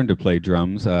how I learned to play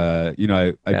drums. I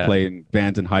played in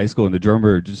bands in high school, and the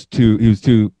drummer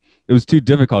it was too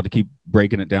difficult to keep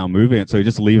breaking it down, moving it, so he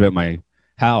just leave it at my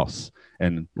house.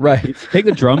 And take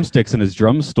the drumsticks in his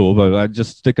drum stool, but I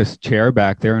just stick a chair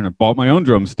back there and I bought my own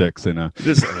drumsticks. And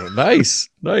just nice.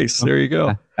 There you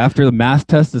go. After the math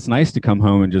test, it's nice to come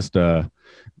home and just go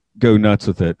nuts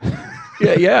with it.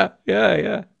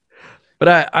 Yeah.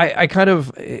 But I kind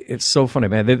of, it's so funny,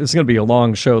 man. It's going to be a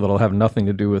long show that'll have nothing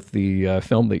to do with the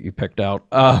film that you picked out.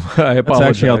 I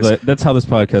apologize. That's how this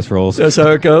podcast rolls. That's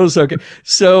how it goes. Okay.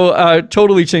 So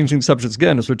totally changing subjects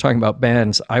again, as we're talking about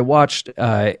bands. I watched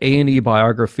A&E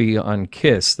biography on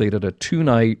Kiss. They did a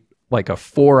 2-night, like a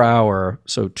 4-hour,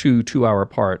 so two-hour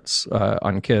parts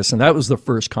on Kiss. And that was the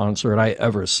first concert I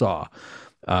ever saw.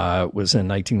 It was in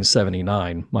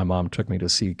 1979. My mom took me to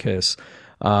see Kiss.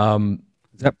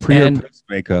 Is that pre or post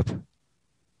makeup?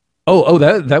 Oh,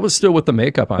 that was still with the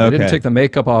makeup on. Okay. I didn't take the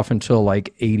makeup off until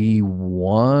like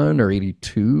 81 or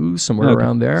 82, somewhere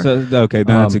around there. So then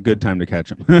it's a good time to catch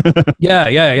them.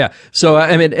 Yeah. So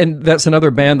I mean, and that's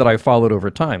another band that I followed over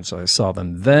time. So I saw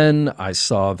them then. I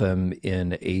saw them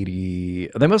in 80.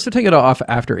 They must have taken it off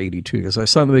after 82 because I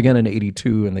saw them again in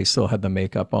 82 and they still had the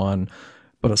makeup on,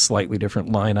 but a slightly different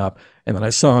lineup. And then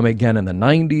I saw them again in the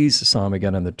 90s. I saw them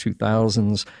again in the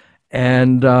 2000s.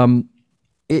 And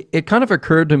it kind of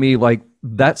occurred to me like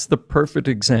that's the perfect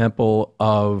example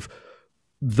of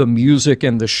the music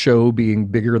and the show being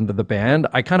bigger than the band.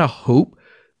 I kind of hope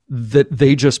that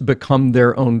they just become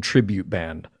their own tribute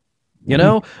band. You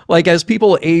know, like as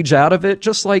people age out of it,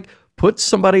 just like put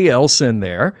somebody else in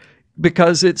there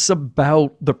because it's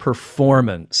about the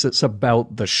performance. It's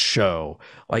about the show.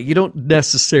 Like you don't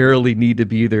necessarily need to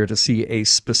be there to see a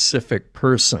specific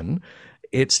person.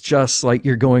 It's just like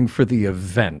you're going for the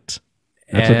event.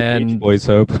 That's what the Beach Boys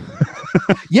hope.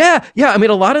 Yeah. I mean,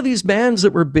 a lot of these bands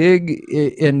that were big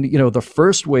in the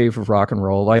first wave of rock and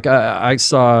roll, like I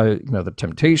saw the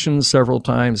Temptations several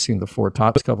times, seen the Four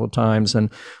Tops a couple of times, and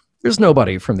there's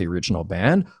nobody from the original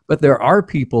band, but there are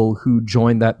people who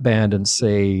joined that band in,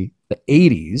 say, the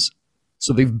 80s,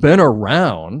 so they've been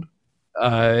around,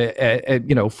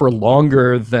 for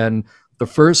longer than the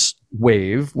first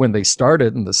wave when they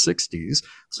started in the 60s.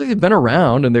 So they've been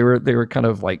around and they were kind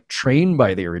of like trained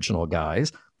by the original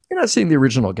guys. You're not seeing the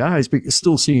original guys, but you're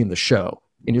still seeing the show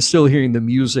and you're still hearing the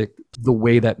music the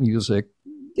way that music,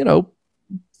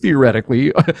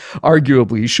 theoretically,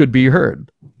 arguably should be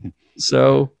heard.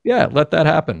 So yeah, let that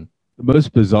happen. The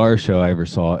most bizarre show I ever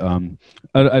saw.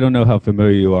 I don't know how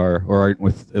familiar you are or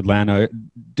with Atlanta.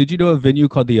 Did you know a venue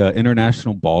called the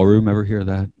International Ballroom? Ever hear of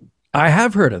that? I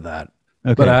have heard of that.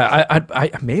 Okay. But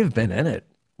I may have been in it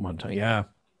one time. Yeah.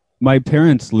 my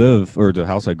parents live, or the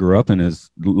house I grew up in is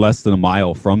less than a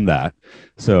mile from that.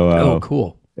 So Oh,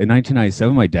 cool. in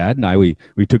 1997, my dad and I, we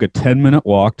took a 10-minute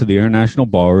walk to the International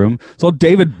Ballroom. Saw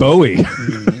David Bowie.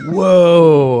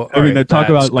 Whoa. I mean, they talk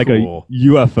about like cool. a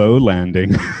UFO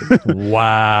landing.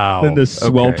 Wow. In this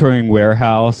sweltering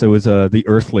warehouse. It was the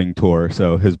Earthling tour.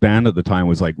 So his band at the time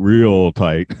was like real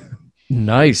tight.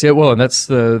 Nice. Yeah, well, and that's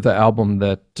the album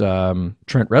that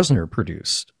Trent Reznor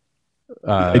produced.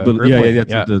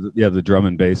 The drum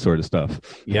and bass sort of stuff.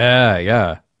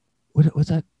 Yeah. What's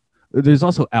that? There's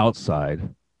also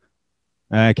Outside.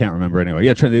 I can't remember anyway.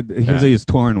 Yeah, he was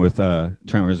touring with Trent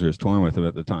Reznor was touring with him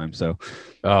at the time. So,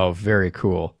 oh, very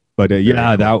cool. But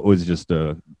that was just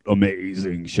a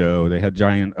amazing show. They had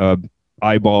giant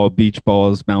beach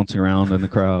balls bouncing around in the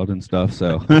crowd and stuff.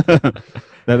 So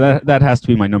that has to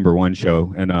be my number one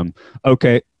show. And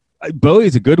okay.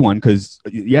 Bowie's a good one because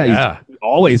he's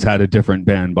always had a different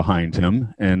band behind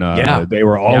him, and they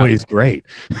were always great.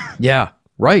 Yeah,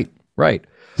 right.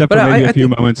 Except for maybe a few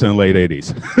moments in the late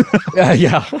 '80s.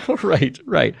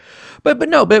 right.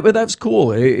 But that's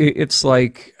cool. It's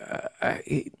like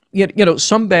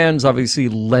some bands obviously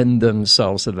lend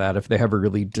themselves to that if they have a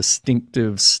really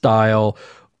distinctive style,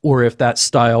 or if that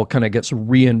style kind of gets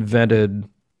reinvented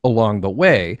along the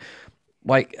way.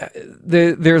 Like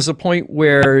there's a point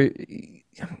where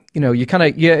you kind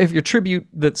of if your tribute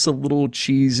that's a little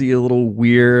cheesy, a little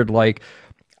weird. Like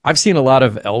I've seen a lot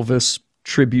of Elvis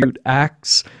tribute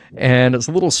acts, and it's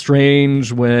a little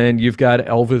strange when you've got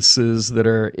Elvises that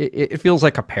are it feels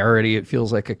like a parody, it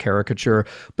feels like a caricature,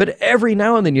 but every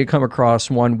now and then you come across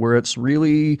one where it's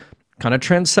really kind of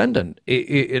transcendent.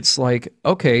 It's like,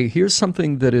 okay, here's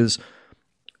something that is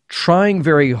trying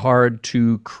very hard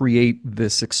to create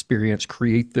this experience,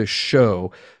 create this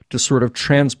show to sort of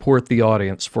transport the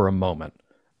audience for a moment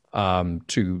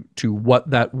to what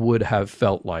that would have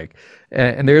felt like.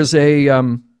 And there's a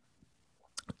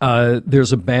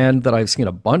band that I've seen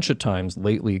a bunch of times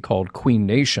lately called Queen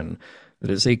Nation that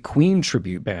is a Queen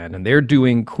tribute band, and they're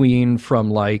doing Queen from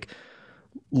like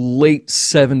late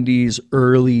 70s,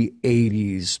 early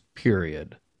 80s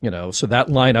period. So that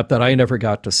lineup that I never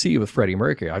got to see with Freddie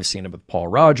Mercury, I've seen it with Paul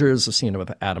Rogers, I've seen it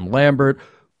with Adam Lambert.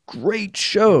 Great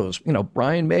shows.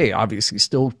 Brian May obviously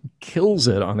still kills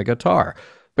it on the guitar.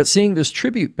 But seeing this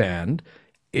tribute band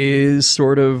is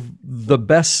sort of the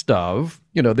best of,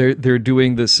 they're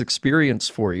doing this experience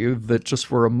for you that just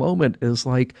for a moment is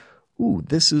like, ooh,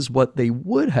 this is what they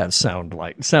would have sounded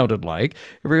like.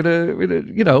 We're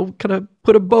gonna, kind of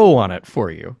put a bow on it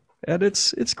for you. And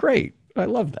it's great. I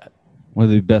love that. One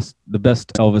of the best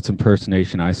Elvis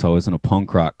impersonation I saw was in a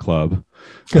punk rock club.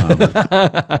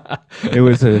 It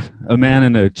was a man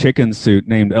in a chicken suit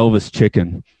named Elvis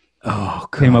Chicken. Oh,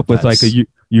 God, came up with like a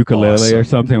ukulele or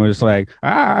something. It was like,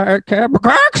 I can't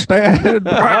stand.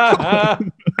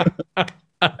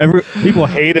 People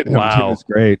hated him. Wow. It was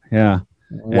great. Yeah.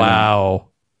 Wow.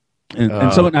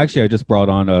 And someone actually I just brought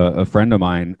on a friend of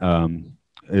mine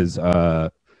is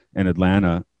in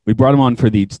Atlanta. We brought him on for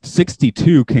the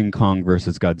 62 King Kong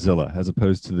versus Godzilla, as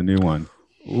opposed to the new one.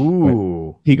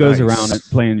 Ooh. He goes around and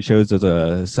playing shows as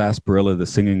a sarsaparilla, the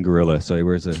singing gorilla. So he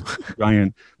wears a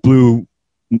giant blue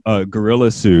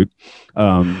gorilla suit,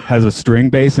 has a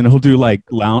string bass, and he'll do like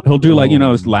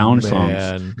lounge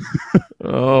songs.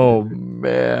 Oh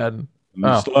man.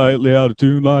 Slightly out of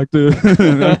tune like this. He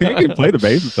can play the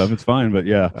bass and stuff. It's fine, but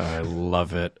yeah. I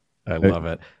love it.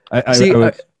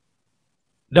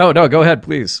 No, go ahead,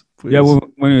 please. Yeah, well,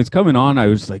 when he was coming on, I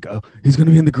was like, oh, he's going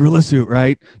to be in the gorilla suit,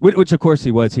 right? Which, of course,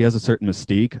 he was. He has a certain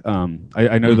mystique.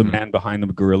 I know the man behind the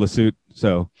gorilla suit.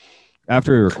 So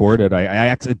after we recorded, I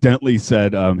accidentally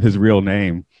said his real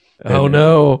name. Oh,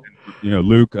 no.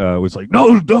 Luke was like,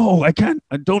 no, I can't.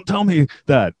 Don't tell me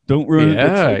that. Don't ruin it.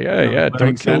 Yeah.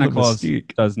 Don't kill Santa the Claus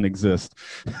mystique. doesn't exist.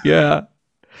 Yeah.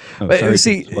 But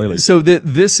see, so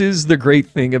this is the great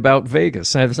thing about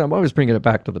Vegas. I'm always bringing it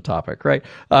back to the topic, right?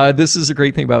 This is a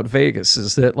great thing about Vegas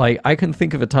is that, like, I can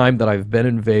think of a time that I've been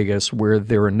in Vegas where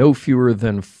there are no fewer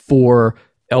than 4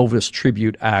 Elvis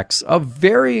tribute acts of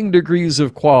varying degrees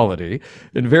of quality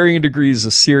and varying degrees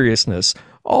of seriousness,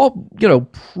 all,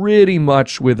 pretty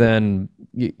much within,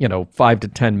 5 to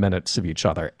 10 minutes of each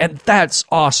other. And that's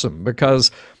awesome because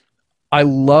I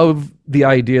love the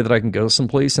idea that I can go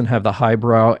someplace and have the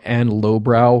highbrow and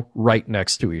lowbrow right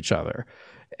next to each other.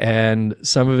 And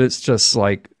some of it's just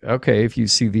like, okay, if you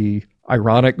see the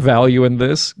ironic value in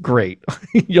this, great.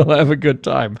 You'll have a good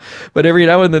time. But every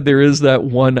now and then there is that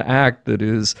one act that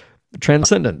is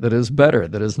transcendent, that is better,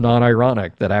 that is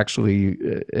non-ironic, that actually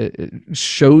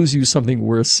shows you something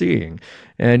worth seeing.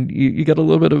 And you get a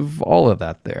little bit of all of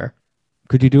that there.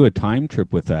 Could you do a time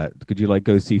trip with that? Could you like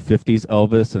go see 50s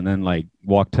Elvis and then like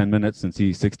walk 10 minutes and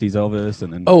see 60s Elvis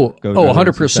and then Oh, go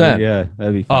 100%. Yeah,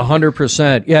 that'd be fun.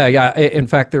 100%. Yeah, yeah. In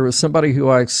fact, there was somebody who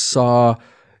I saw.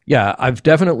 Yeah, I've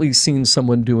definitely seen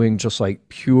someone doing just like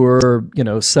pure,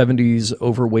 70s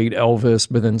overweight Elvis,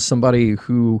 but then somebody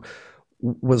who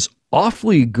was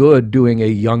awfully good doing a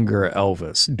younger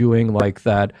Elvis, doing like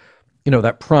that,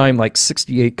 that prime like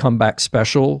 68 comeback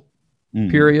special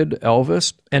period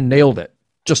Elvis, and nailed it.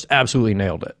 Just absolutely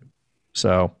nailed it.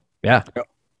 So, yeah.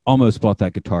 Almost bought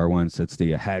that guitar once. It's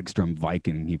the Hagstrom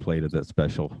Viking he played at that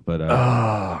special. But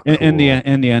Cool. in the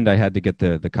end, I had to get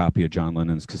the copy of John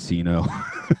Lennon's Casino.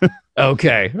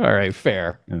 Okay. All right.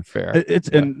 Fair. Fair.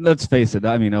 And let's face it.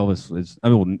 I mean, Elvis is.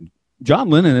 John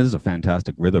Lennon is a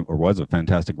fantastic rhythm, or was a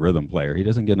fantastic rhythm player. He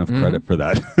doesn't get enough credit for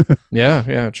that. Yeah.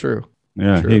 Yeah. True.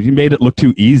 Yeah, True. he made it look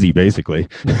too easy, basically.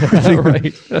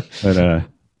 Right. But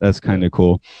that's kind of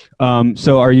cool.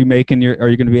 So, are you going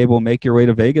to be able to make your way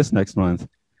to Vegas next month?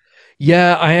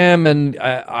 Yeah, I am, and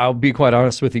I'll be quite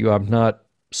honest with you. I'm not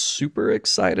super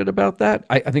excited about that.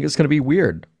 I think it's going to be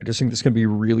weird. I just think it's going to be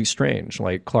really strange.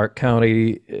 Like Clark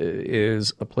County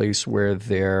is a place where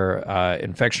their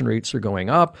infection rates are going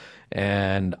up,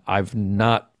 and I've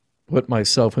not put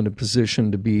myself in a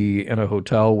position to be in a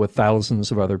hotel with thousands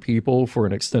of other people for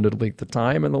an extended length of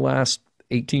time in the last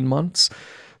 18 months.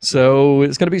 So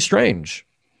it's going to be strange.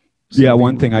 Yeah,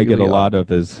 one thing I get a lot of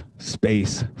is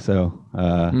space. So,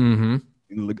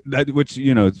 that, which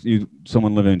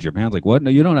someone living in Japan's like, what? No,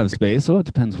 you don't have space. Well, it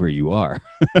depends where you are.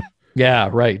 Yeah,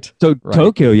 right. So Right.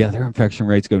 Tokyo, yeah, their infection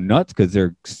rates go nuts because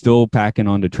they're still packing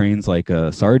onto trains like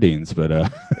sardines.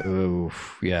 But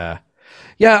Oof, yeah.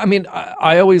 Yeah, I mean,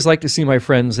 I always like to see my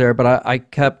friends there, but I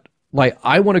kept, like,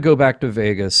 I want to go back to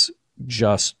Vegas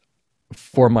just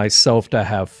for myself to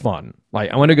have fun. Like,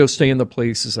 I want to go stay in the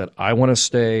places that I want to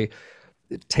stay,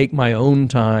 take my own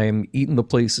time, eat in the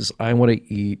places I want to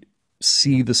eat,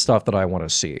 see the stuff that I want to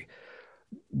see.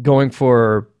 Going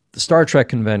for the Star Trek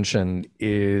convention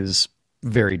is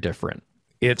very different.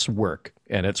 It's work,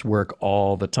 and it's work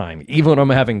all the time. Even when I'm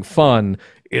having fun,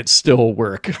 it's still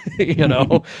work, and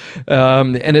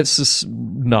it's just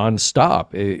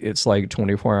nonstop. It's like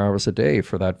 24 hours a day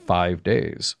for that 5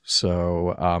 days.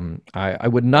 So I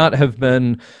would not have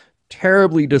been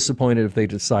terribly disappointed if they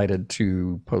decided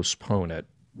to postpone it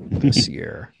this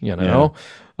year,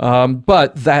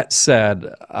 but that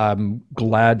said, I'm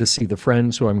glad to see the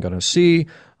friends who I'm going to see.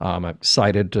 I'm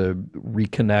excited to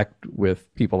reconnect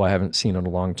with people I haven't seen in a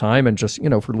long time. And just,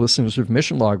 for listeners of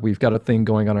Mission Log, we've got a thing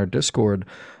going on our Discord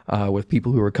with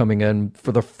people who are coming in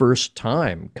for the first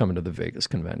time coming to the Vegas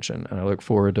convention. And I look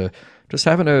forward to just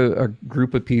having a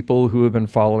group of people who have been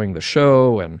following the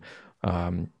show and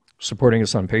supporting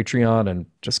us on Patreon and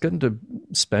just getting to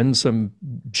spend some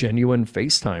genuine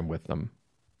FaceTime with them.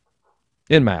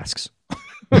 In masks.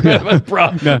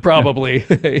 Probably.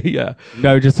 Yeah.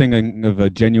 No, just thinking of a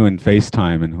genuine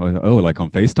FaceTime and like on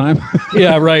FaceTime?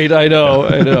 Yeah, right. I know.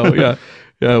 Yeah.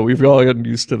 Yeah, we've all gotten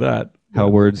used to that. How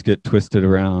words get twisted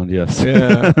around, yes.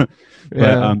 Yeah.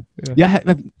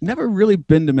 I've never really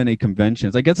been to many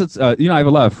conventions. I guess it's I have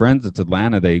a lot of friends. It's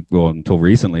Atlanta. Until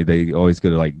recently, they always go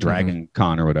to like Dragon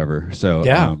Con or whatever. So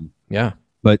yeah.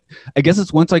 But I guess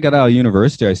it's once I got out of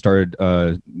university, I started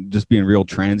just being real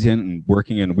transient and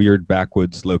working in weird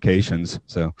backwoods locations.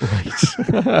 So, Right.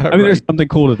 I mean, there's something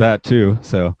cool to that too.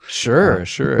 So, Sure.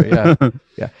 Yeah.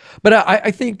 Yeah. But I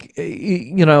think,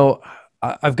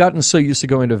 I've gotten so used to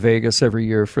going to Vegas every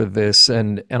year for this,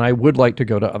 and I would like to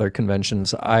go to other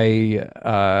conventions.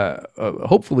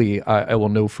 Hopefully I will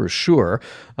know for sure.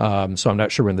 So I'm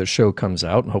not sure when the show comes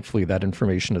out, and hopefully that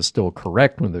information is still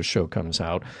correct when the show comes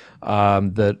out.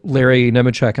 That Larry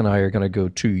Nemechek and I are going to go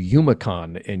to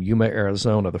YumaCon in Yuma,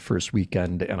 Arizona, the first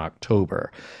weekend in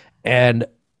October, and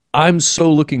I'm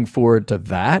so looking forward to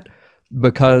that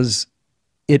because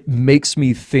it makes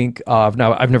me think of,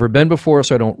 now I've never been before,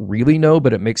 so I don't really know,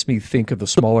 but it makes me think of the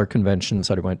smaller conventions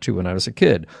that I went to when I was a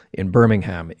kid in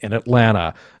Birmingham, in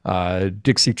Atlanta,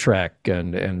 Dixie Trek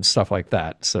and stuff like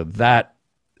that. So that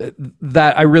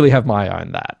I really have my eye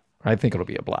on that. I think it'll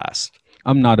be a blast.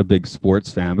 I'm not a big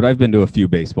sports fan, but I've been to a few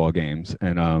baseball games,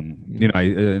 and I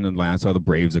in Atlanta saw the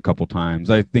Braves a couple times.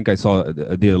 I think I saw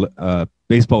the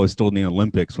baseball was still in the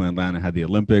Olympics when Atlanta had the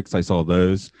Olympics. I saw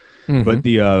those, but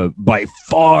the by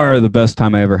far the best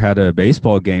time I ever had at a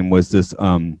baseball game was this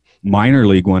minor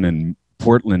league one in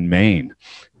Portland, Maine.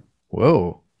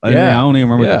 Whoa! I don't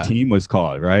even remember what the team was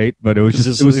called, right? But it was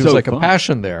just it was so like fun. A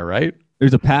passion there, right?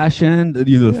 there's a passion.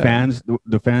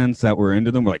 The fans that were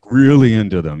into them were like really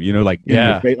into them. You know, like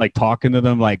like talking to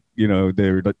them, like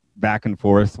they're back and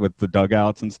forth with the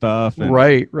dugouts and stuff. And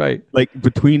right. Like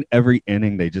between every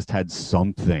inning, they just had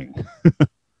something.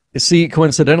 See,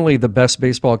 coincidentally, the best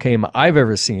baseball game I've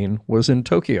ever seen was in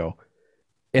Tokyo.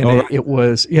 And it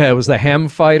was the Ham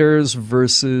Fighters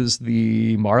versus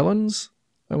the Marlins,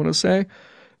 I want to say.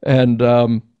 And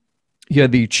you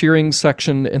had the cheering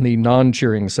section and the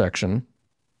non-cheering section.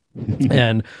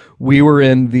 And we were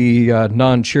in the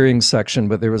non-cheering section,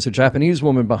 but there was a Japanese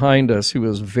woman behind us who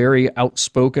was very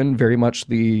outspoken, very much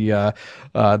the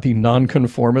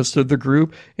nonconformist of the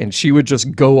group, and she would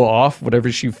just go off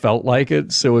whatever she felt like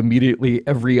it. So immediately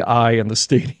every eye in the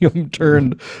stadium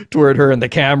turned toward her, and the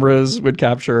cameras would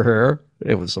capture her.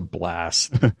 It was a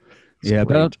blast.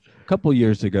 About a couple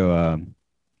years ago,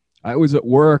 I was at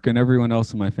work, and everyone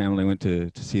else in my family went to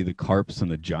see the Carps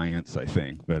and the Giants, I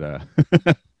think, but.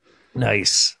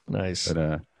 Nice.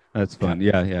 But that's fun.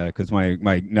 Yeah. Because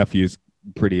my nephew's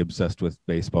pretty obsessed with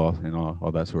baseball and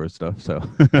all that sort of stuff. So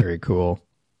very cool.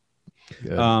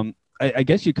 Good. I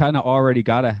guess you kind of already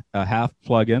got a half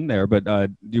plug in there, but do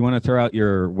you want to throw out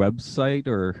your website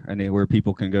or anywhere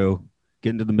people can go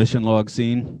get into the Mission Log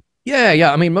scene?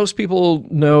 Yeah. I mean, most people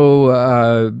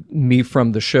know me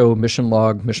from the show Mission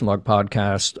Log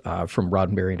podcast from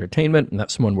Roddenberry Entertainment, and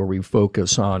that's one where we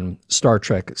focus on Star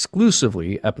Trek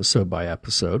exclusively, episode by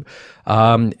episode.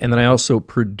 And then I also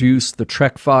produce the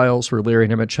Trek Files for Larry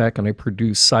Nemeczek, and I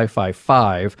produce Sci-Fi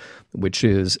 5, which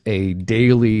is a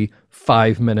daily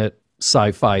 5-minute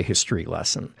sci-fi history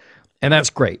lesson. And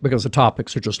that's great because the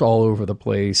topics are just all over the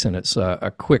place, and it's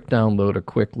a quick download, a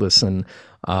quick listen.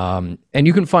 And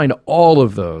you can find all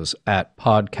of those at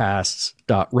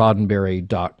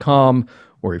podcasts.roddenberry.com,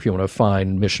 or if you want to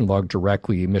find Mission Log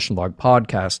directly,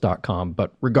 missionlogpodcast.com.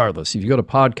 But regardless, if you go to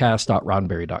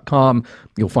podcast.roddenberry.com,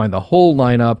 you'll find the whole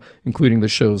lineup, including the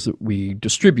shows that we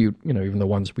distribute, even the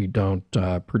ones we don't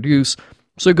produce.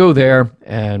 So go there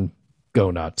and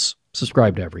go nuts.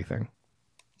 Subscribe to everything.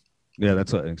 Yeah,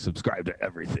 that's subscribe to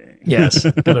everything. Yes,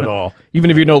 get it all. Even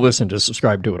if you don't listen, just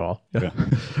subscribe to it all. Yeah.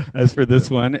 As for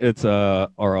this one, it's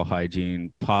Oral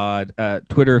Hygiene Pod at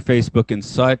Twitter, Facebook, and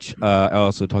such. I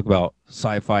also talk about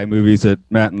sci-fi movies at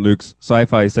Matt and Luke's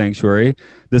Sci-Fi Sanctuary.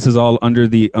 This is all under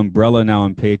the umbrella now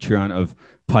on Patreon of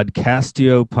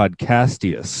Podcastio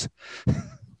Podcastius.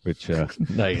 Which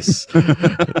nice.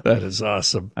 That is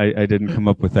awesome. I didn't come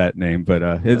up with that name, but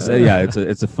it's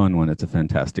a fun one. It's a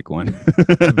fantastic one.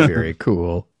 Very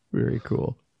cool.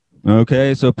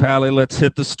 Okay, so Pally, let's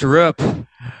hit the strip.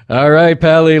 All right,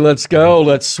 Pally, let's go.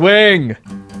 Let's swing.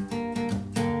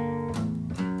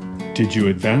 Did you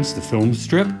advance the film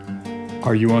strip?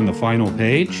 Are you on the final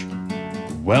page?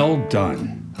 Well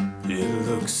done. It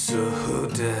looks so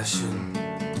dashing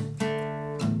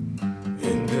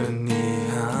in the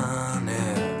neon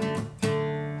air.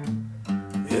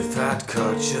 If I'd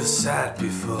caught your sight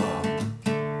before,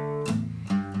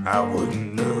 I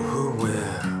wouldn't know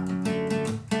where.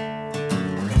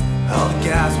 All the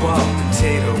guys walk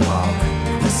potato walk,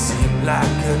 it seemed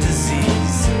like a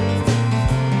disease.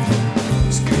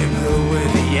 Scream away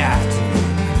the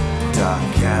afternoon,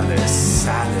 dark alley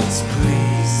silence please.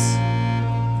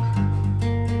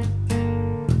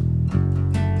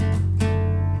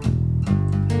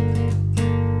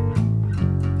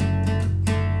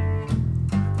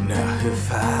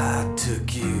 If I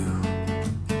took you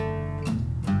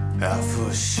out for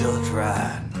a short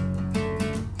ride,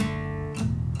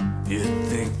 you'd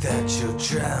think that you're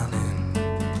drowning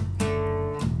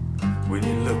when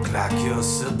you look like you're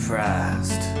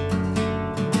surprised.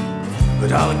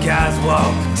 But all the guys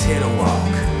walk potato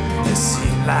walk, they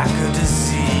seem like a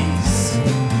disease.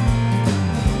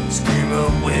 Scream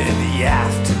away the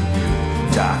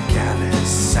afternoon, dark alley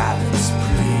silence please.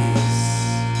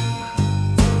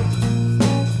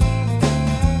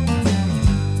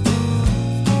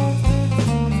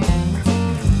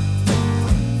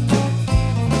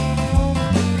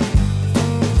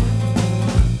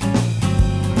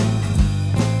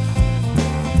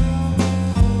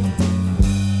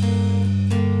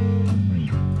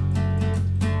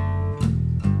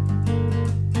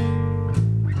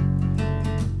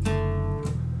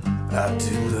 I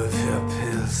do love your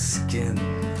pale skin,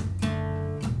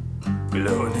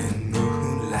 glowing in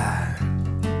moonlight.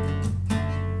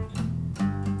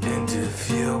 And if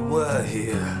you were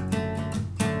here,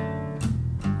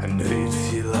 I know you'd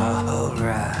feel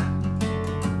alright.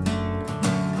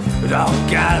 But all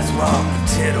guys walk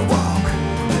potato walk,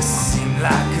 they seem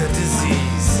like a disease.